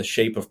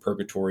of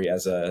purgatory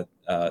as a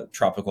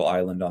tropical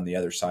island on the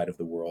other side of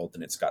the world,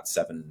 and it's got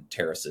 7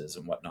 terraces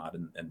and whatnot.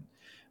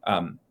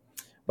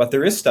 But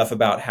there is stuff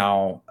about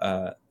how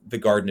the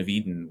Garden of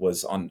Eden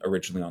was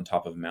originally on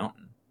top of a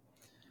mountain,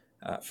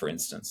 for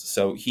instance.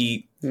 So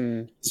he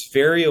Hmm. is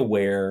very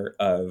aware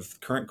of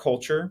current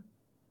culture.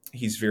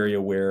 He's very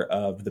aware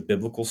of the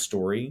biblical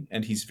story,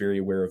 and he's very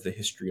aware of the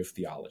history of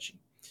theology.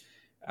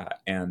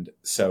 And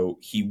so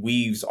he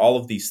weaves all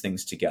of these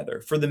things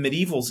together. For the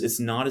medievals, it's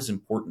not as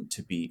important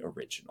to be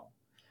original.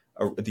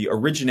 The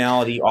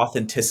originality,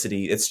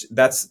 authenticity,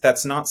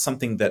 that's not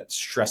something that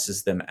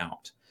stresses them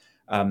out.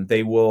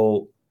 They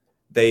will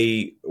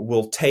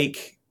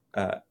take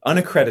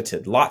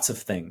unaccredited lots of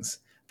things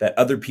that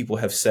other people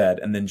have said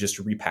and then just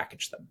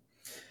repackage them.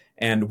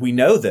 And we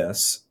know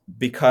this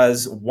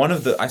because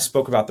I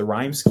spoke about the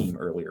rhyme scheme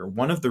earlier.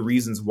 One of the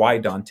reasons why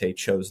Dante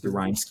chose the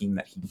rhyme scheme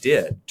that he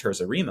did,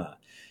 terza rima,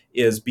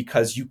 is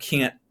because you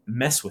can't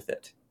mess with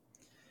it.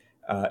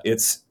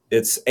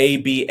 It's A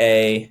B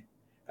A,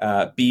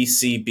 B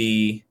C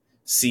B,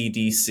 C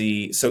D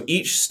C. So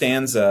each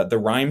stanza, the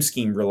rhyme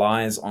scheme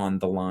relies on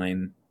the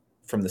line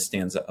from the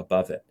stanza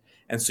above it,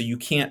 and so you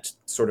can't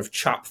sort of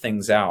chop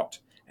things out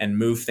and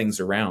move things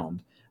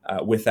around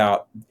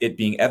without it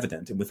being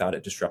evident and without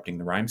it disrupting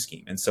the rhyme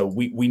scheme. And so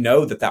we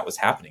know that was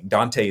happening.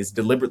 Dante is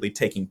deliberately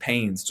taking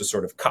pains to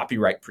sort of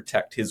copyright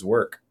protect his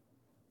work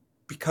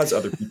because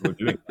other people are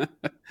doing it.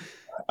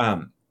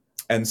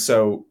 And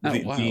so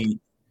Oh, wild.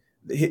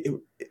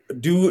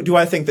 do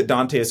I think that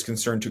Dante is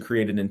concerned to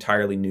create an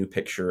entirely new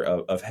picture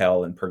of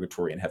hell and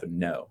purgatory and heaven?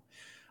 No.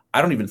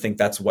 I don't even think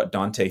that's what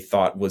Dante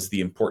thought was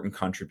the important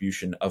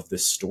contribution of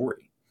this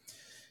story.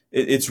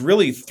 It's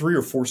really 3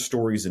 or 4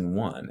 stories in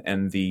one,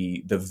 and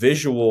the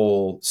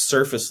visual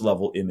surface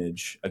level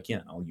image,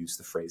 again, I'll use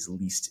the phrase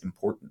least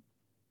important.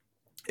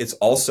 It's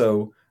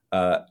also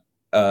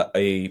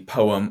a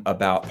poem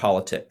about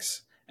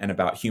politics and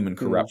about human Hmm.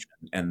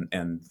 corruption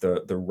and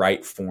the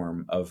right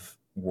form of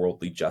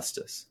worldly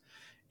justice.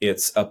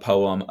 It's a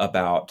poem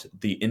about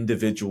the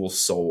individual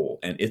soul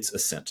and its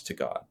ascent to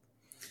God.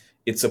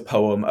 It's a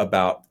poem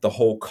about the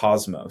whole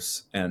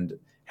cosmos and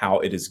how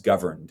it is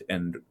governed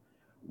and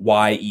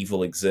why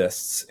evil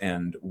exists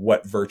and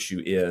what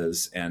virtue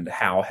is and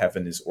how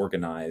heaven is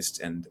organized.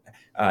 And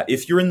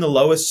if you're in the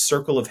lowest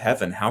circle of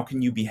heaven, how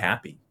can you be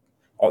happy?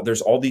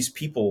 There's all these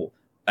people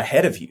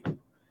ahead of you.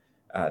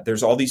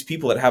 There's all these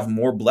people that have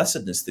more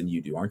blessedness than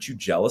you do. Aren't you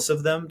jealous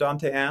of them?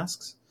 Dante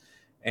asks.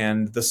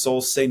 And the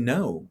souls say,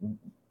 no,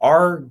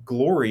 our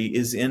glory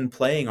is in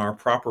playing our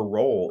proper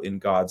role in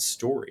God's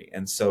story.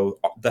 And so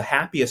the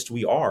happiest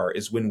we are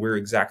is when we're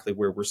exactly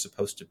where we're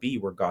supposed to be,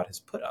 where God has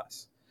put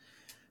us.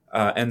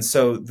 And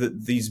so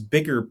these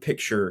bigger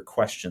picture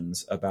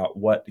questions about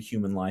what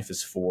human life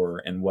is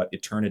for and what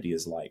eternity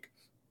is like,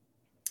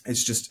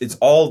 it's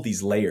all of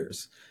these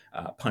layers,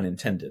 pun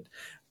intended,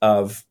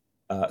 of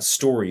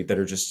story that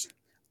are just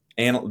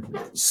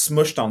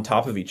smushed on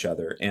top of each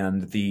other.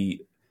 And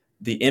the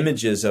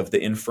images of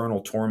the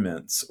infernal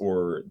torments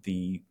or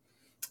the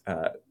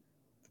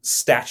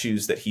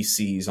statues that he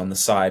sees on the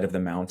side of the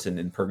mountain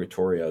in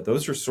Purgatorio,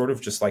 those are sort of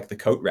just like the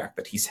coat rack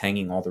that he's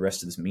hanging all the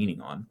rest of his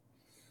meaning on.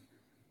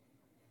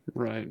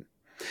 Right.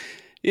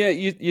 Yeah,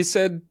 you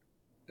said,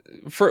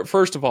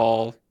 first of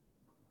all,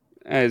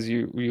 as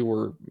you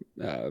were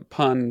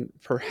pun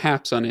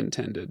perhaps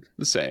unintended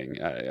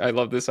saying, I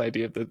love this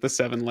idea of the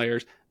 7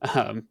 layers.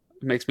 It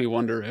makes me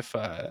wonder if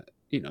the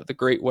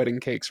great wedding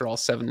cakes are all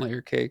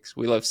 7-layer cakes.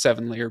 We love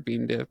 7-layer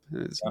bean dip.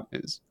 Is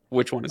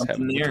which one is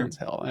heaven, which one's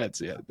hell?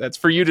 That's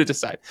for you to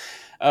decide.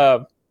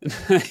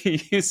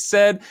 You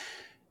said,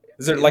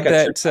 is there like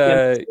that is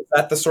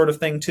that the sort of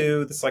thing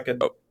too? That's like a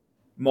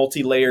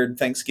multi-layered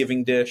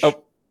Thanksgiving dish.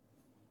 Oh,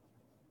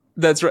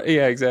 that's right.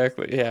 Yeah,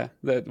 exactly. Yeah.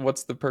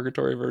 What's the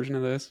purgatory version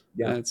of this?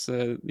 Yeah. That's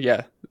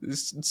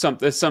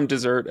some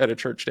dessert at a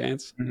church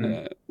dance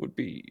would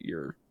be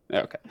your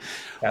okay.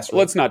 Casserole.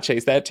 Let's not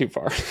chase that too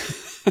far.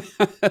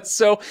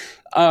 So,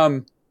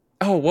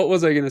 what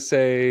was I going to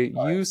say?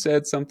 You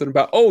said something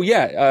about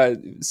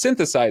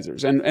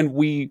synthesizers,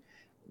 and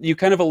you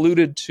kind of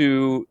alluded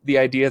to the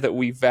idea that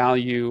we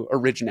value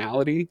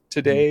originality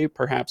today,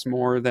 perhaps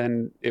more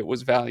than it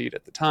was valued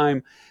at the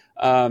time.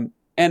 And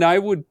I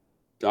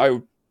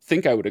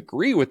think I would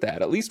agree with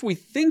that. At least we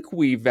think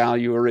we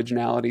value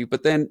originality,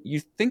 but then you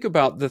think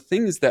about the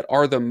things that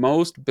are the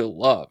most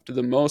beloved,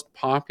 the most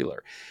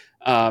popular.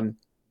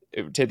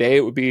 Today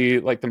it would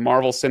be like the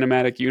Marvel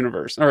Cinematic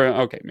Universe, or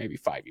okay, maybe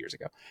 5 years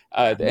ago,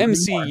 the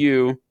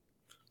MCU,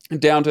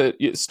 down to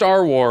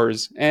Star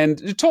Wars and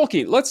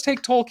Tolkien. Let's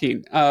take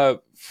Tolkien.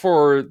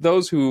 For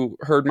those who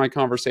heard my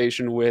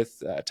conversation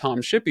with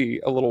Tom Shippey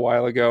a little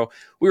while ago,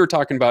 we were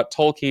talking about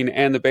Tolkien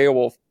and the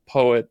Beowulf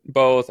poet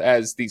both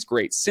as these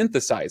great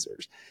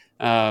synthesizers,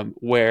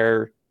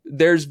 where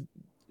there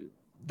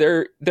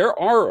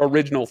are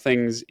original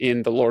things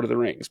in the Lord of the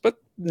Rings, but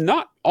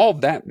not all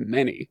that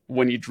many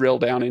when you drill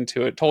down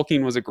into it.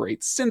 Tolkien was a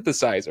great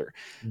synthesizer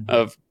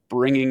of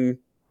bringing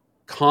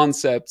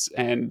concepts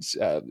and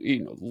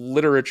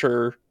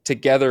literature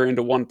together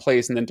into one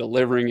place and then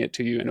delivering it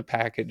to you in a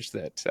package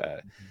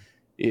that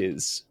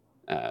is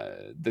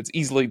that's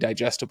easily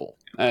digestible.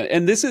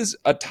 And this is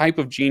a type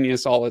of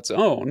genius all its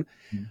own.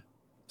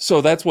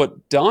 So that's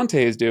what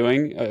Dante is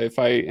doing. If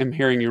I am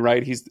hearing you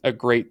right, he's a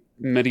great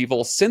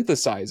medieval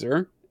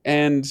synthesizer,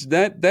 and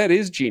that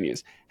is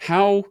genius.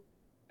 How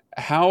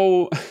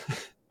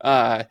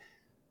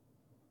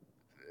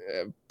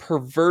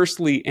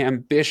perversely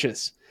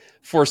ambitious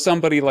for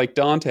somebody like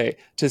Dante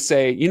to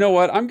say, you know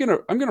what, I'm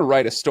gonna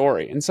write a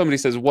story, and somebody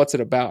says, what's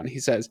it about? And he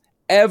says,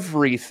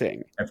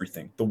 everything,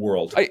 the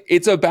world.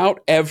 It's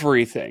about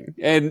everything.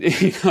 And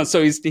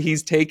so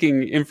he's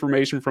taking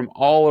information from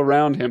all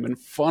around him and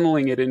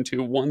funneling it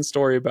into one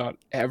story about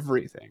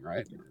everything,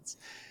 right?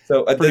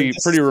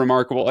 It's pretty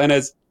remarkable. And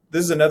as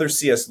this is another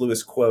C.S.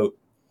 Lewis quote,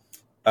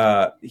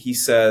 he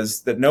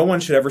says that no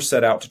one should ever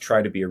set out to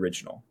try to be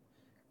original.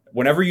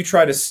 Whenever you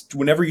try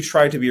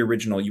to be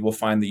original, you will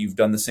find that you've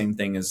done the same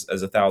thing as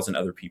 1,000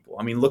 other people.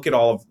 I mean, look at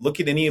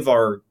any of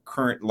our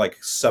current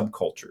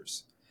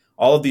subcultures.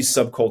 All of these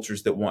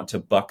subcultures that want to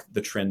buck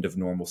the trend of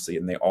normalcy,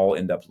 and they all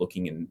end up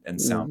looking and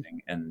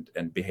sounding and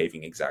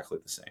behaving exactly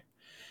the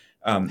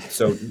same.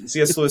 So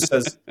C.S. Lewis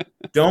says,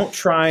 don't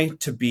try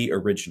to be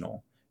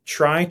original.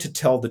 Try to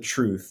tell the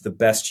truth the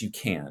best you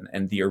can,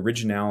 and the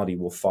originality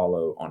will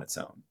follow on its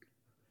own.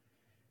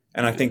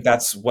 And I think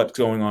that's what's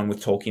going on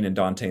with Tolkien and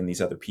Dante and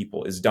these other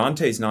people. Is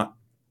Dante's not,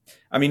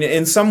 I mean,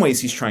 in some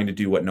ways he's trying to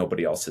do what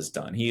nobody else has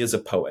done. He is a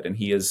poet, and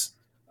he is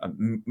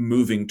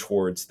moving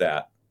towards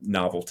that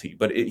novelty,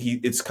 but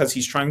it's because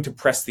he's trying to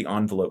press the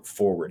envelope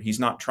forward. He's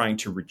not trying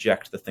to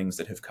reject the things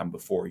that have come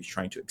before. He's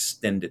trying to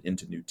extend it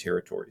into new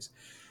territories.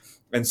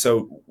 And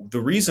so the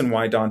reason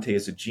why Dante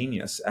is a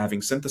genius,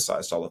 having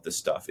synthesized all of this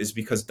stuff, is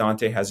because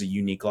Dante has a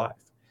unique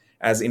life,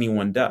 as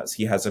anyone does.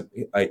 He has an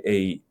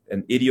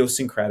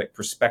idiosyncratic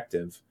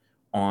perspective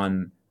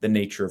on the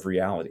nature of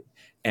reality.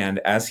 And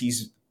as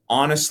he's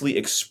honestly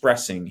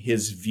expressing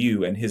his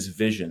view and his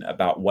vision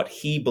about what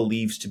he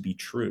believes to be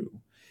true,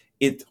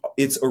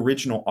 it's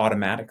original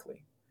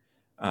automatically,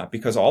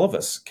 because all of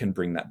us can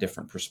bring that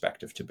different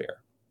perspective to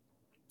bear.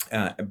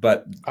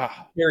 But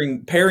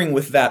pairing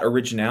with that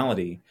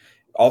originality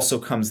also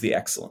comes the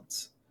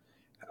excellence.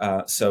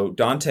 So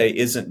Dante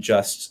isn't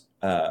just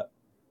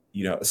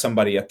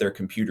somebody at their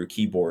computer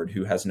keyboard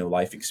who has no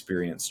life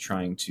experience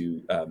trying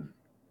to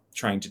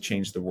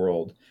change the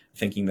world,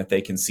 thinking that they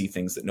can see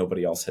things that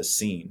nobody else has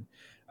seen.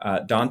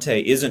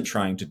 Dante isn't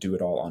trying to do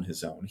it all on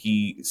his own.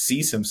 He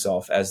sees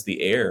himself as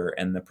the heir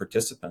and the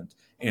participant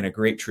in a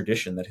great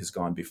tradition that has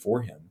gone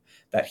before him,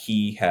 that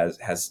he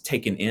has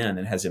taken in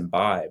and has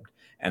imbibed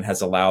and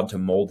has allowed to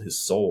mold his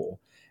soul.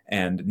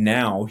 And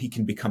now he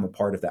can become a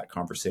part of that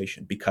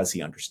conversation because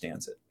he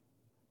understands it.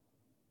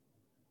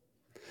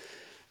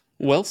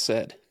 Well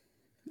said.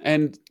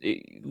 And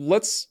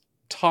let's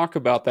talk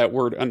about that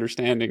word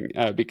understanding,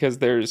 because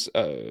there's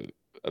a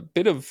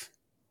bit of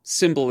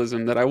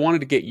symbolism that I wanted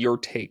to get your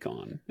take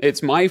on.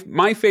 It's my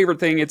favorite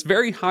thing. It's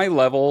very high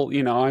level.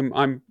 You know,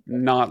 I'm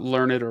not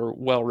learned or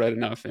well read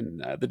enough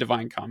in the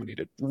Divine Comedy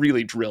to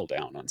really drill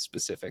down on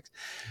specifics.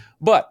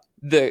 But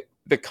the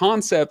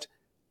concept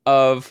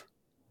of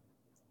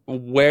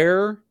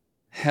where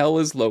hell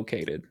is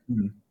located,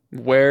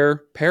 where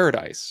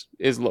paradise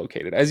is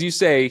located. As you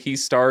say, he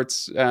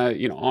starts,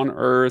 on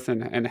Earth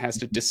and has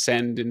to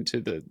descend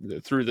into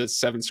through the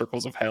seven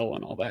circles of hell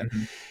and all that,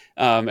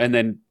 and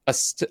then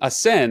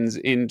ascends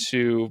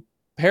into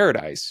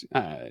paradise.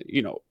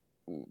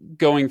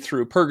 Going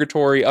through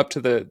purgatory up to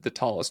the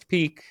tallest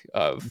peak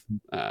of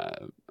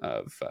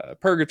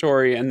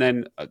purgatory, and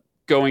then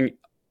going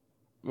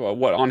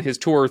on his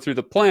tour through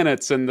the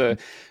planets and the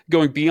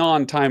going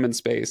beyond time and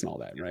space and all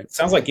that, right?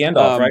 Sounds like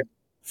Gandalf, right?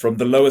 From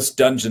the lowest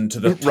dungeon to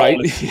the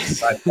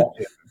tallest right.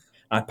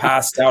 I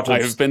passed out of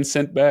I have been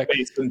sent back.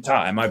 Space and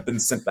time. I've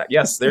been sent back.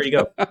 Yes, there you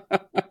go.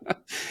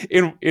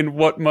 in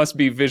what must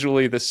be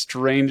visually the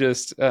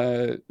strangest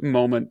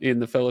moment in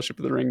the Fellowship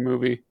of the Ring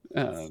movie,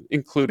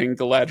 including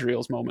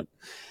Galadriel's moment.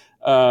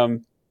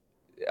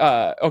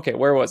 Okay,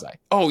 where was I?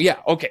 Oh yeah,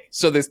 okay.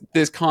 So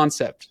this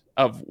concept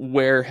of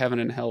where heaven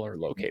and hell are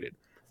located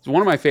is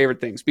one of my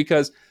favorite things,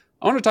 because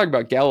I want to talk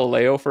about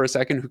Galileo for a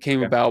second, who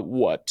came about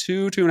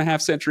two and a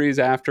half centuries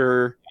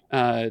after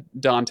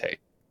Dante.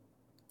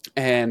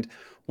 And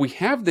we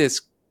have this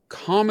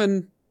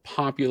common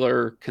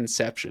popular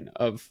conception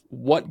of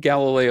what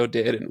Galileo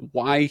did and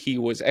why he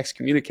was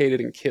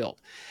excommunicated and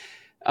killed.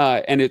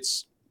 And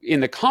it's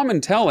in the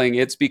common telling,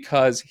 it's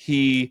because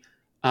he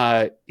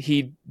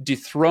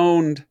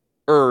dethroned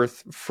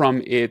Earth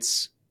from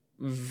its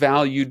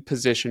valued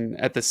position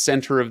at the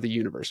center of the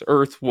universe.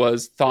 Earth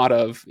was thought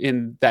of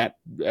in that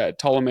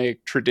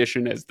Ptolemaic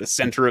tradition as the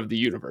center of the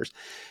universe,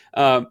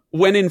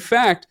 when in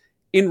fact,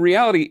 in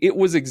reality, it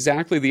was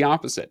exactly the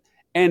opposite.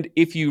 And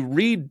if you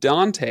read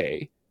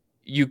Dante,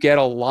 you get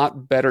a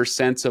lot better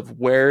sense of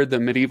where the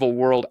medieval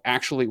world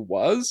actually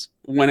was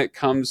when it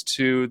comes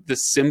to the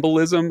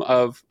symbolism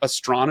of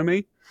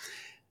astronomy.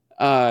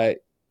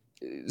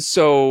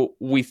 So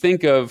we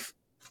think of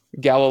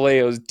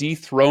Galileo's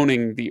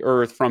dethroning the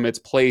Earth from its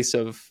place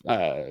of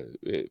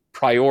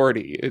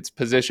priority, its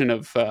position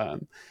of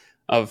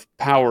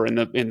power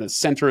in the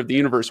center of the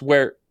universe.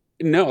 Where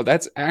no,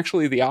 that's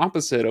actually the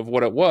opposite of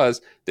what it was.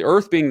 The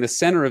Earth being the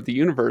center of the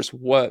universe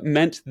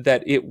meant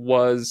that it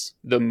was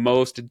the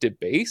most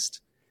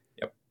debased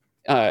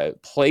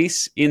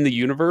place in the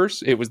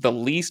universe. It was the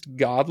least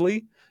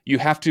godly. You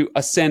have to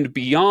ascend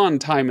beyond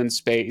time and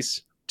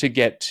space to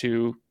get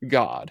to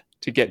God,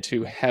 to get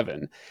to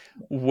heaven.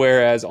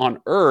 Whereas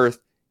on Earth,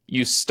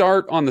 you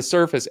start on the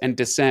surface and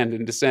descend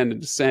and descend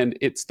and descend.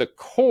 It's the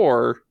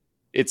core.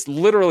 It's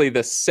literally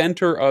the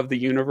center of the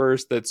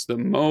universe that's the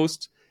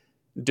most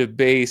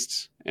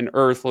debased and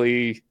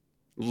earthly,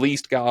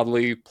 least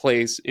godly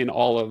place in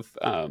all of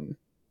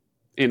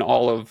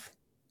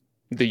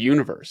the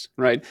universe,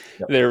 right?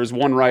 Yep. There was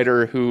one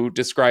writer who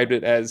described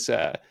it as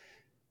the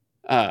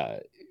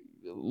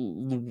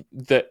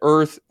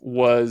Earth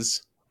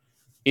was,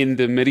 in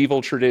the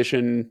medieval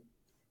tradition,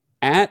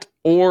 at,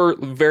 or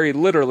very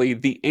literally,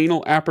 the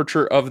anal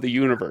aperture of the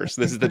universe.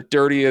 This is the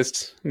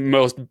dirtiest,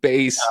 most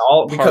base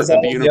part of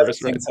the universe. The other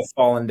things have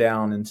fallen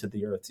down into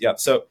the Earth. Yeah.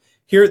 So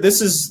here,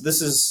 this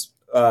is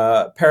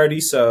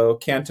Paradiso,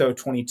 Canto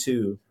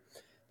 22.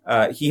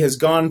 He has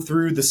gone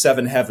through the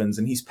seven heavens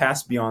and he's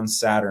passed beyond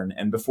Saturn.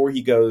 And before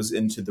he goes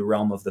into the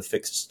realm of the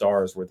fixed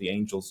stars where the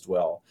angels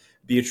dwell,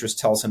 Beatrice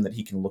tells him that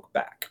he can look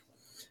back.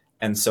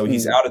 And so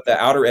he's out at the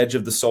outer edge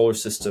of the solar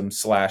system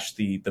 /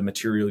 the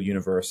material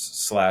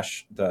universe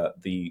 /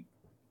 the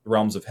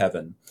realms of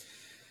heaven.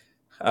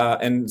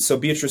 And so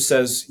Beatrice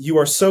says, "You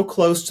are so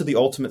close to the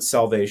ultimate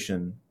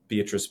salvation,"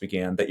 Beatrice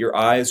began, "that your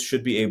eyes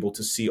should be able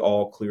to see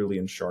all clearly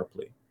and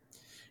sharply.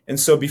 And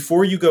so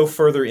before you go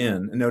further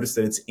in," and notice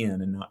that it's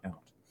in and not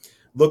out,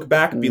 "look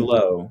back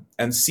below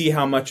and see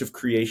how much of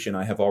creation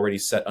I have already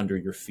set under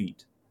your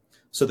feet,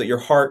 so that your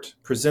heart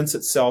presents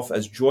itself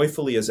as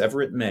joyfully as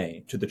ever it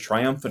may to the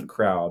triumphant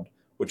crowd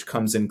which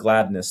comes in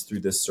gladness through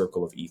this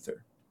circle of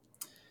ether."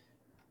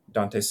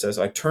 Dante says,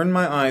 "I turned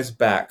my eyes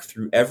back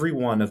through every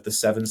one of the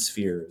seven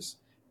spheres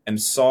and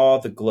saw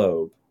the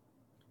globe,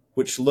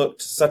 which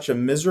looked such a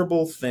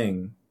miserable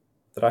thing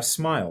that I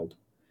smiled,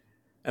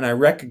 and I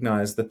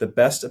recognized that the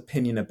best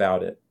opinion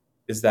about it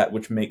is that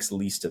which makes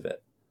least of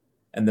it,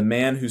 and the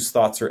man whose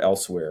thoughts are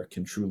elsewhere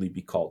can truly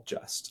be called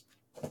just."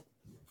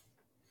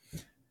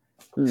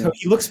 So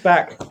he looks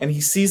back and he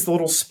sees the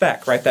little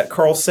speck, right? That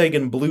Carl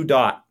Sagan blue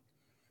dot.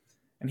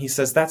 And he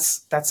says,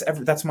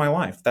 that's my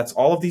life. That's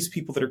all of these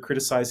people that are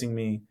criticizing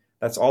me.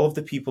 That's all of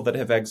the people that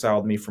have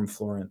exiled me from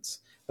Florence.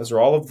 Those are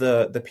all of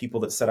the people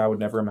that said I would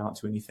never amount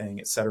to anything,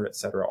 et cetera, et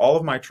cetera. All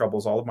of my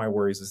troubles, all of my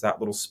worries is that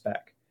little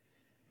speck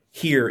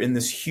here in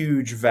this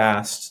huge,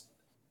 vast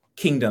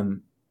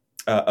kingdom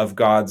of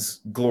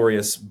God's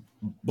glorious,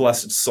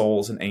 blessed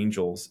souls and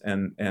angels,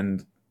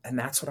 and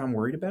that's what I'm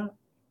worried about.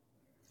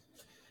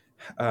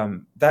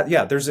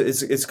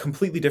 It's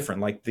completely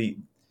different. Like the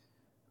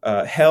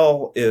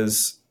hell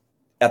is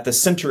at the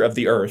center of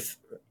the earth,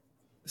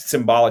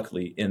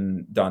 symbolically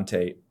in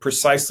Dante,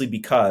 precisely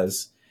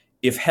because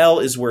if hell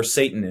is where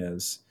Satan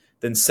is,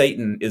 then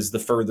Satan is the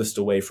furthest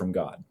away from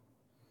God.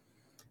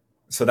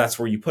 So that's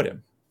where you put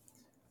him,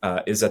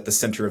 is at the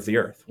center of the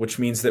earth, which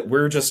means that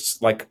we're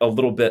just like a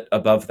little bit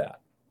above that.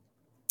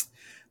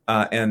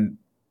 And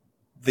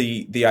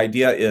the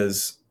idea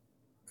is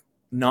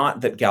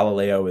not that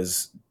Galileo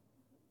is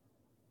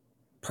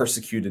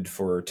persecuted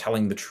for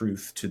telling the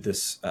truth to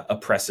this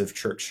oppressive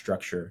church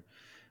structure.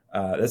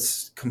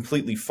 That's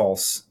completely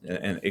false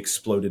and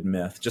exploded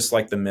myth, just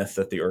like the myth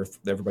that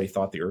everybody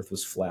thought the earth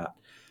was flat.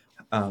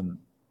 I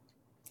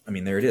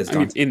mean, there it is. I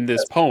mean, in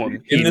this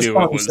poem, he knew it he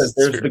was says,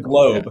 there's the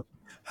globe.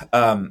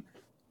 Yeah.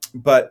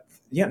 But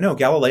yeah, no,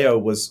 Galileo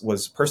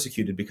was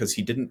persecuted because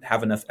he didn't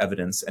have enough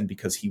evidence and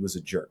because he was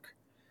a jerk.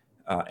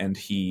 And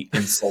he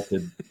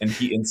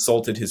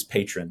insulted his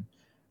patron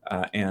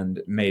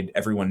and made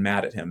everyone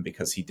mad at him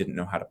because he didn't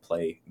know how to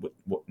play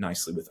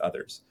nicely with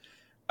others.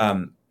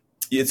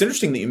 It's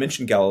interesting that you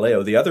mentioned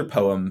Galileo. The other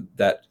poem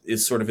that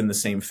is sort of in the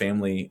same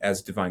family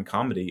as Divine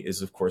Comedy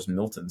is, of course,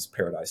 Milton's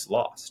Paradise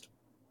Lost.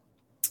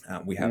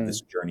 We have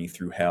this journey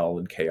through hell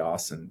and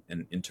chaos and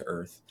into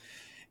earth.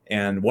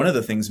 And one of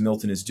the things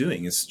Milton is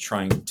doing is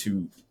trying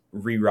to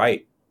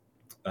rewrite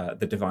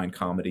the Divine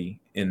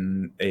Comedy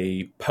in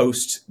a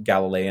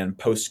post-Galilean,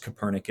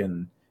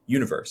 post-Copernican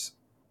universe.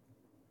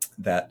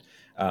 That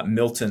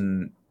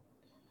Milton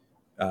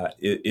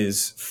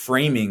is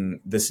framing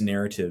this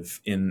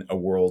narrative in a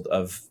world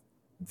of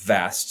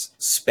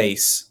vast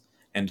space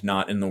and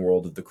not in the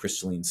world of the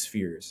crystalline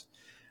spheres.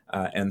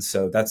 And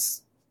so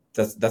that's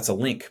a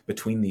link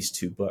between these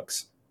two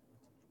books.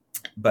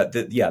 But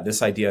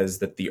this idea is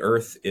that the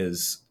earth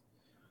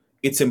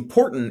it's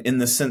important in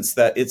the sense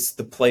that it's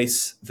the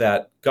place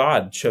that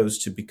God chose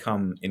to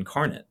become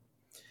incarnate.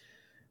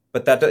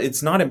 But that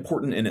it's not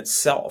important in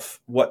itself.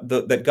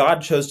 That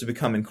God chose to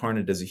become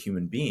incarnate as a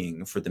human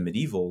being for the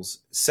medievals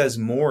says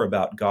more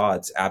about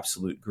God's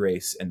absolute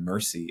grace and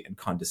mercy and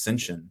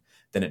condescension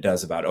than it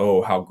does about,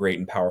 how great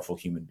and powerful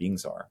human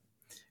beings are.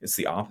 It's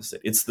the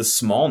opposite. It's the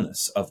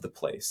smallness of the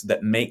place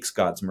that makes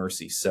God's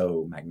mercy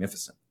so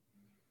magnificent.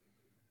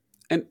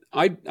 And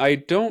I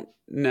don't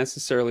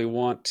necessarily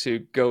want to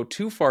go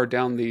too far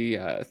down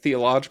the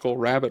theological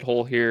rabbit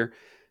hole here,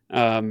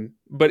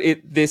 but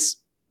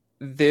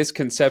this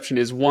conception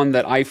is one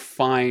that I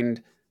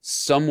find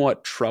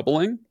somewhat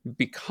troubling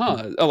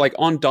because, like,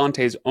 on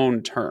Dante's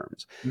own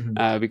terms,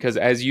 because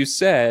as you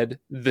said,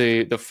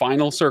 the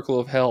final circle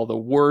of hell, the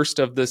worst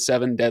of the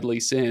 7 deadly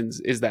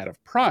sins, is that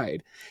of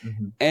pride,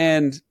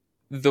 and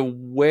the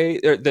way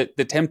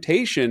the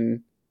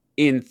temptation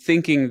in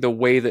thinking the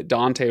way that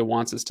Dante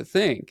wants us to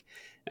think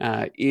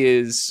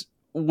is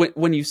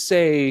when you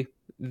say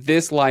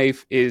this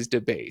life is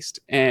debased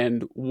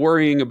and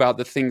worrying about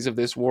the things of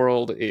this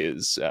world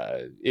is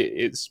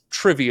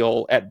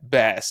trivial at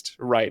best,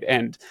 right?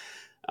 And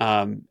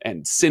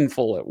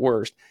sinful at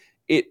worst.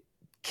 It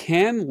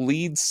can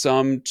lead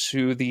some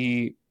to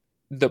the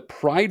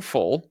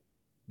prideful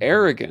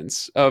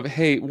arrogance of,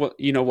 hey, well,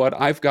 you know what?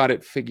 I've got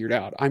it figured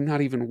out. I'm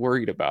not even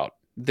worried about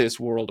this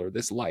world or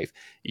this life.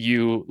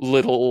 You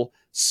little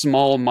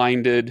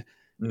small-minded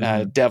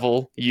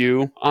devil,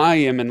 I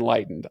am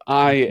enlightened.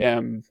 I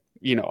am,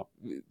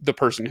 the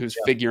person who's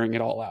figuring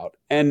it all out.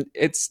 And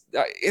it's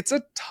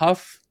a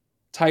tough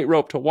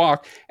tightrope to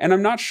walk. And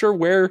I'm not sure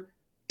where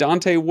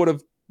Dante would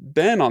have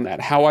been on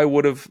that, how I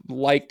would have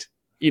liked,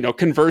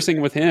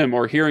 conversing with him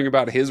or hearing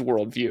about his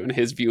worldview and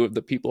his view of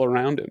the people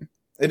around him.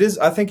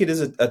 I think it is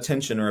a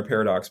tension or a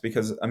paradox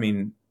because, I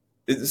mean,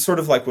 it's sort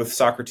of like with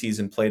Socrates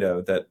and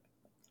Plato, that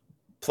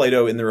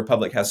Plato in the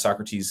Republic has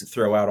Socrates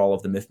throw out all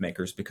of the myth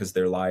makers because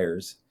they're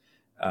liars.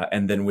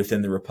 And then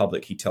within the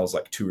Republic, he tells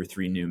like 2 or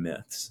 3 new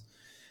myths.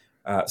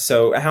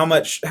 So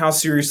how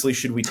seriously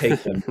should we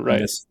take them right.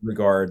 in this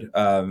regard?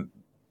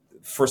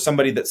 For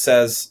somebody that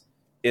says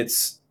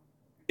it's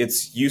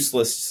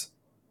useless,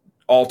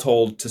 all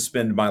told, to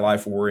spend my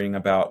life worrying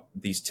about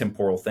these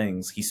temporal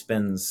things, he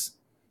spends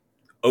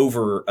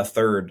over a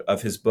third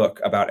of his book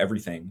about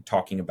everything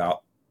talking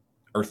about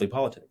earthly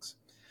politics.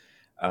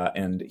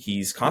 And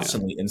he's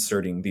constantly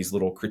inserting these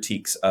little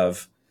critiques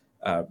of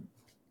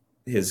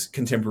his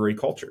contemporary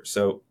culture.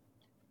 So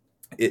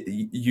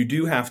you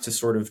do have to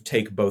sort of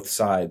take both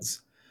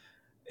sides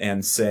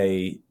and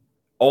say,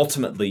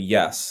 ultimately,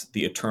 yes,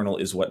 the eternal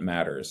is what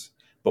matters.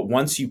 But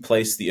once you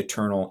place the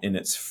eternal in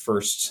its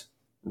first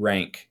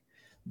rank,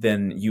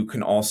 then you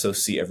can also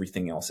see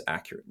everything else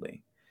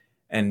accurately.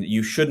 And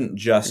you shouldn't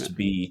just Amen.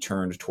 be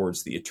turned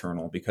towards the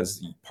eternal,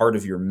 because part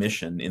of your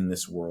mission in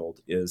this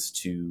world is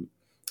to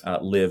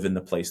live in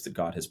the place that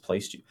God has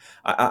placed you.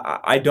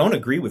 I don't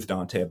agree with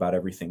Dante about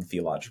everything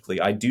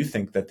theologically. I do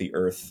think that the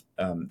earth,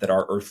 that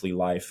our earthly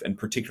life, and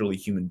particularly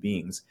human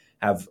beings,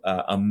 have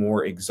a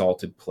more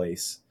exalted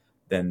place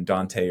than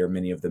Dante or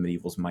many of the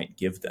medievals might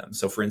give them.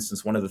 So, for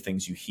instance, one of the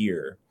things you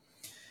hear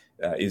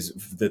is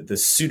the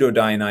pseudo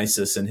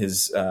Dionysus and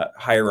his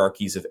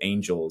hierarchies of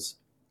angels.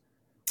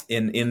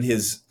 In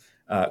his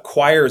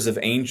choirs of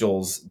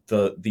angels,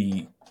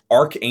 the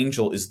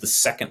archangel is the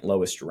second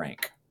lowest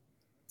rank,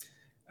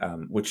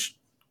 which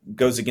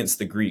goes against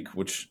the Greek,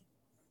 which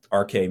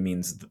arche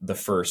means the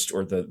first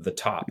or the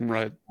top.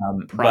 Right.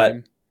 But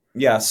Prime.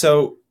 yeah,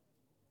 so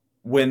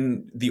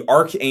when the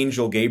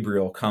archangel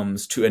Gabriel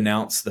comes to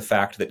announce the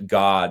fact that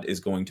God is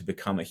going to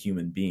become a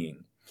human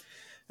being,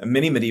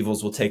 many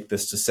medievals will take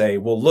this to say,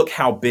 well, look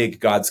how big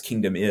God's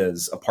kingdom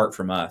is apart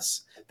from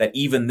us, that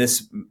even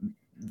this,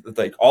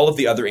 like all of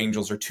the other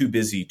angels are too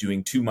busy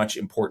doing too much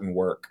important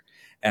work,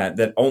 and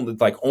that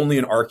only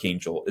an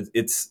archangel,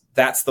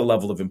 that's the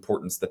level of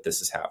importance that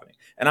this is happening.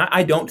 And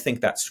I don't think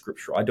that's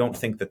scriptural. I don't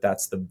think that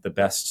that's the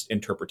best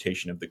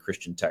interpretation of the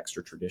Christian text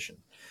or tradition,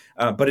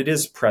 but it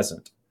is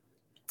present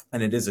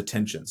and it is a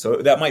tension. So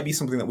that might be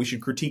something that we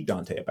should critique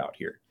Dante about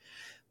here.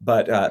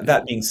 But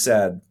that being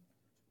said,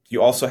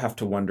 you also have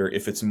to wonder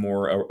if it's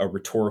more a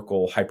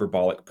rhetorical,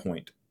 hyperbolic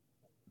point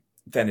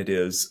than it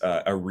is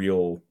a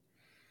real,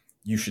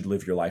 you should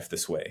live your life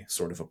this way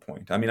sort of a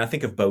point. I mean, I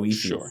think of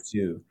Boethius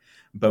too.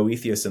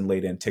 Boethius in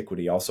late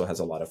antiquity also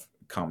has a lot of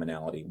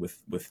commonality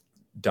with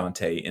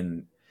Dante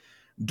in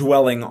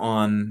dwelling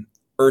on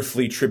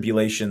earthly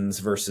tribulations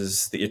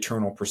versus the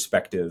eternal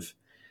perspective,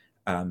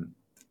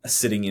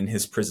 sitting in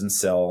his prison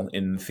cell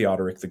in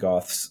Theodoric the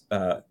Goth's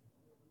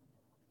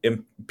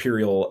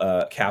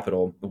imperial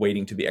capital,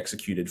 waiting to be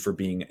executed for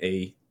being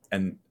a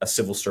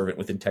civil servant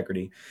with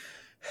integrity.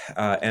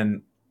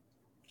 And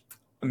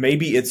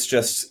maybe it's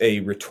just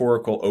a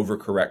rhetorical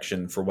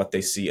overcorrection for what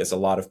they see as a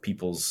lot of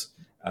people's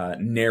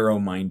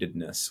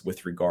narrow-mindedness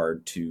with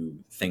regard to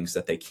things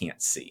that they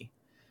can't see,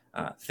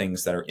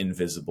 things that are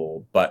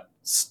invisible, but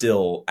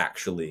still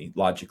actually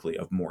logically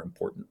of more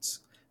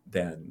importance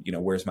than,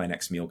 where's my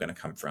next meal going to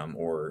come from?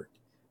 Or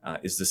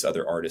is this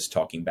other artist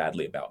talking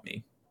badly about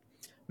me?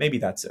 Maybe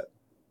that's it.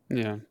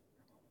 Yeah.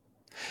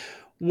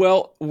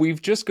 Well,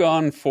 we've just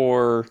gone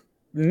for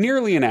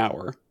nearly an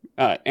hour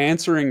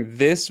answering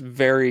this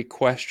very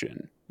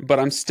question, but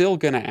I'm still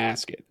going to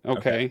ask it.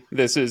 Okay.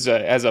 This is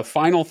as a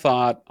final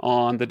thought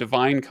on the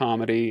Divine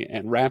Comedy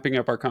and wrapping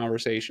up our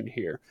conversation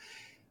here.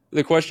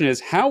 The question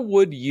is, how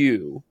would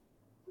you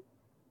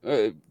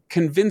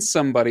convince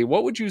somebody?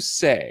 What would you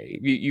say?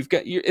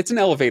 It's an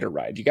elevator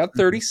ride. You got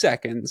 30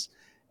 seconds.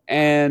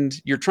 And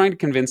you're trying to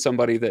convince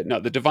somebody that no,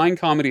 the Divine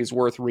Comedy is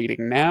worth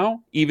reading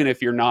now, even if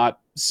you're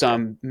not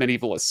some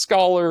medievalist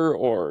scholar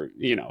or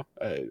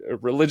a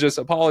religious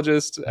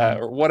apologist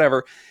or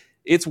whatever.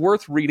 It's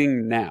worth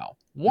reading now.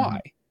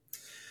 Why?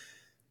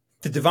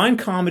 The Divine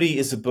Comedy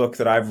is a book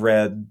that I've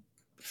read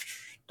a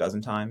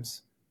dozen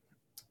times,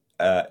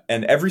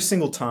 and every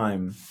single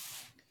time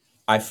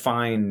I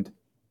find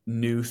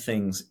new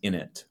things in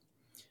it.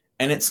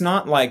 And it's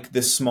not like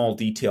this small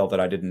detail that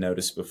I didn't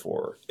notice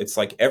before. It's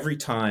like every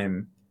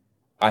time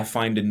I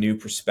find a new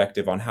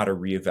perspective on how to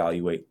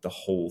reevaluate the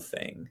whole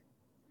thing.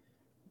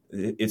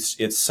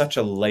 It's such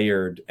a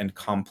layered and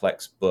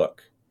complex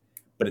book,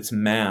 but it's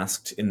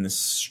masked in this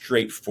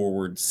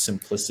straightforward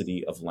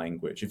simplicity of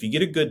language. If you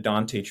get a good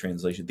Dante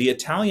translation, the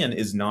Italian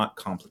is not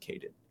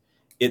complicated.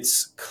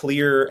 It's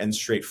clear and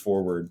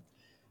straightforward.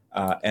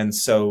 And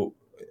so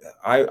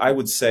I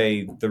would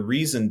say the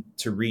reason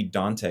to read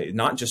Dante,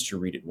 not just to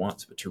read it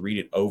once, but to read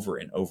it over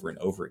and over and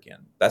over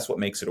again. That's what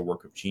makes it a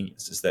work of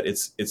genius, is that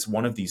it's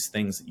one of these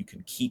things that you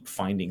can keep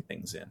finding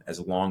things in as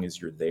long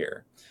as you're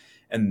there.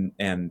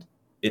 And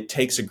it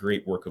takes a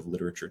great work of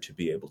literature to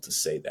be able to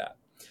say that.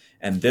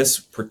 And this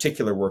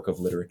particular work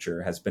of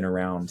literature has been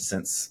around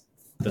since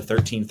the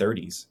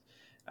 1330s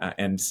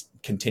and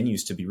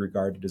continues to be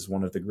regarded as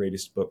one of the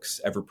greatest books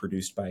ever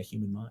produced by a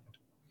human mind.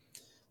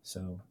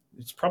 So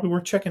it's probably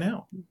worth checking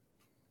out.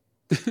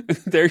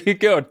 There you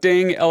go.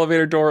 Ding,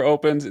 elevator door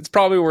opens. It's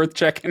probably worth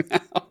checking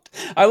out.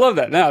 I love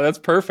that. No, that's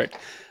perfect.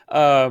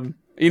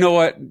 You know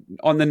what?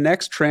 On the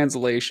next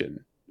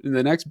translation, in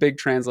the next big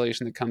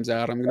translation that comes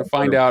out, I'm going to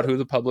find out who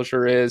the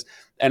publisher is.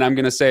 And I'm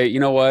going to say, you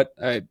know what?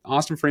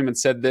 Austin Freeman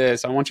said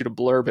this. I want you to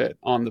blurb it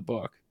on the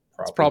book.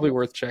 It's probably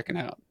worth checking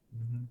out.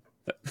 Mm-hmm.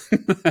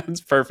 That's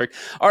perfect.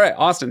 All right,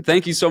 Austin,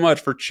 thank you so much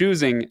for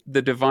choosing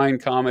the Divine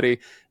Comedy.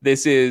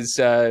 This is,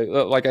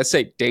 like I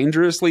say,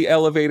 dangerously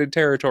elevated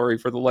territory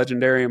for the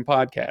Legendarium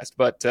podcast,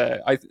 but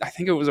I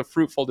think it was a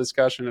fruitful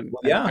discussion, and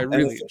I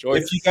really enjoyed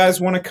it. If you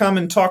guys want to come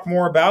and talk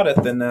more about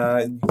it,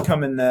 then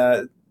come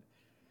and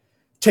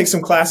take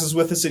some classes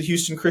with us at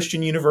Houston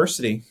Christian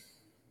University.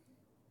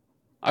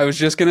 I was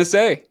just going to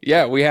say,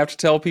 yeah, we have to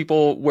tell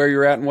people where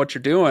you're at and what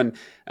you're doing.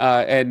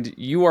 And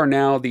you are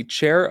now the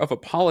chair of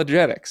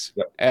apologetics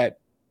at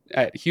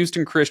at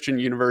Houston Christian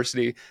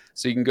University.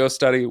 So you can go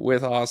study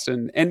with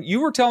Austin. And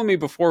you were telling me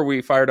before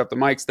we fired up the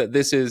mics that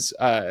this is,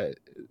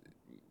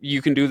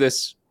 you can do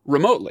this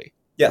remotely,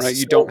 Yes. right?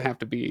 You don't have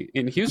to be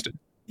in Houston.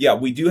 Yeah,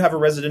 we do have a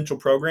residential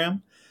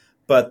program,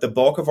 but the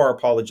bulk of our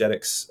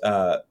apologetics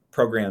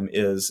program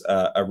is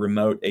a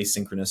remote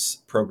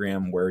asynchronous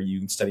program where you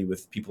can study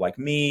with people like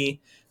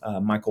me,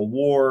 Michael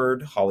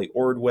Ward, Holly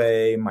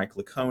Ordway, Mike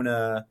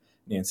Lacona,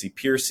 Nancy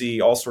Piercy,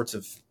 all sorts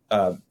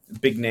of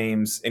big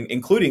names,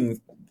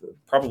 including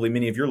probably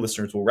many of your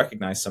listeners will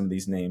recognize some of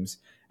these names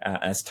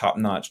as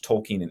top-notch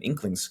Tolkien and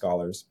Inkling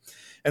scholars.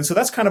 And so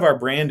that's kind of our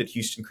brand at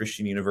Houston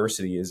Christian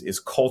University is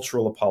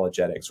cultural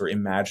apologetics or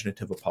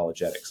imaginative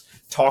apologetics,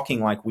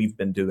 talking like we've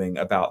been doing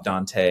about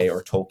Dante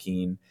or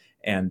Tolkien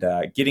and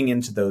getting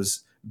into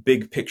those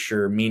big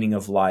picture meaning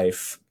of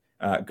life,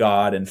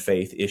 God and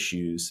faith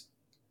issues,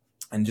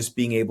 and just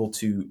being able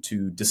to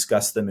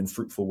discuss them in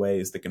fruitful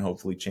ways that can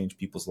hopefully change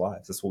people's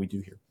lives. That's what we do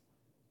here.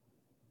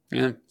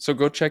 Yeah, so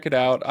go check it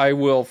out. I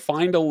will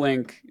find a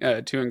link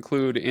to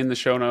include in the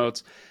show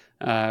notes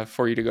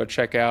for you to go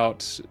check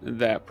out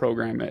that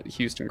program at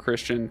Houston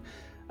Christian.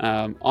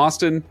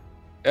 Austin,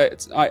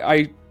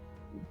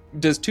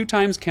 does 2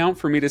 times count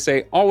for me to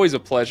say always a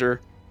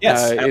pleasure?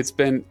 Yes. It's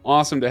been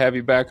awesome to have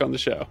you back on the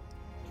show.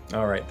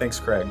 All right. Thanks,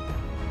 Craig.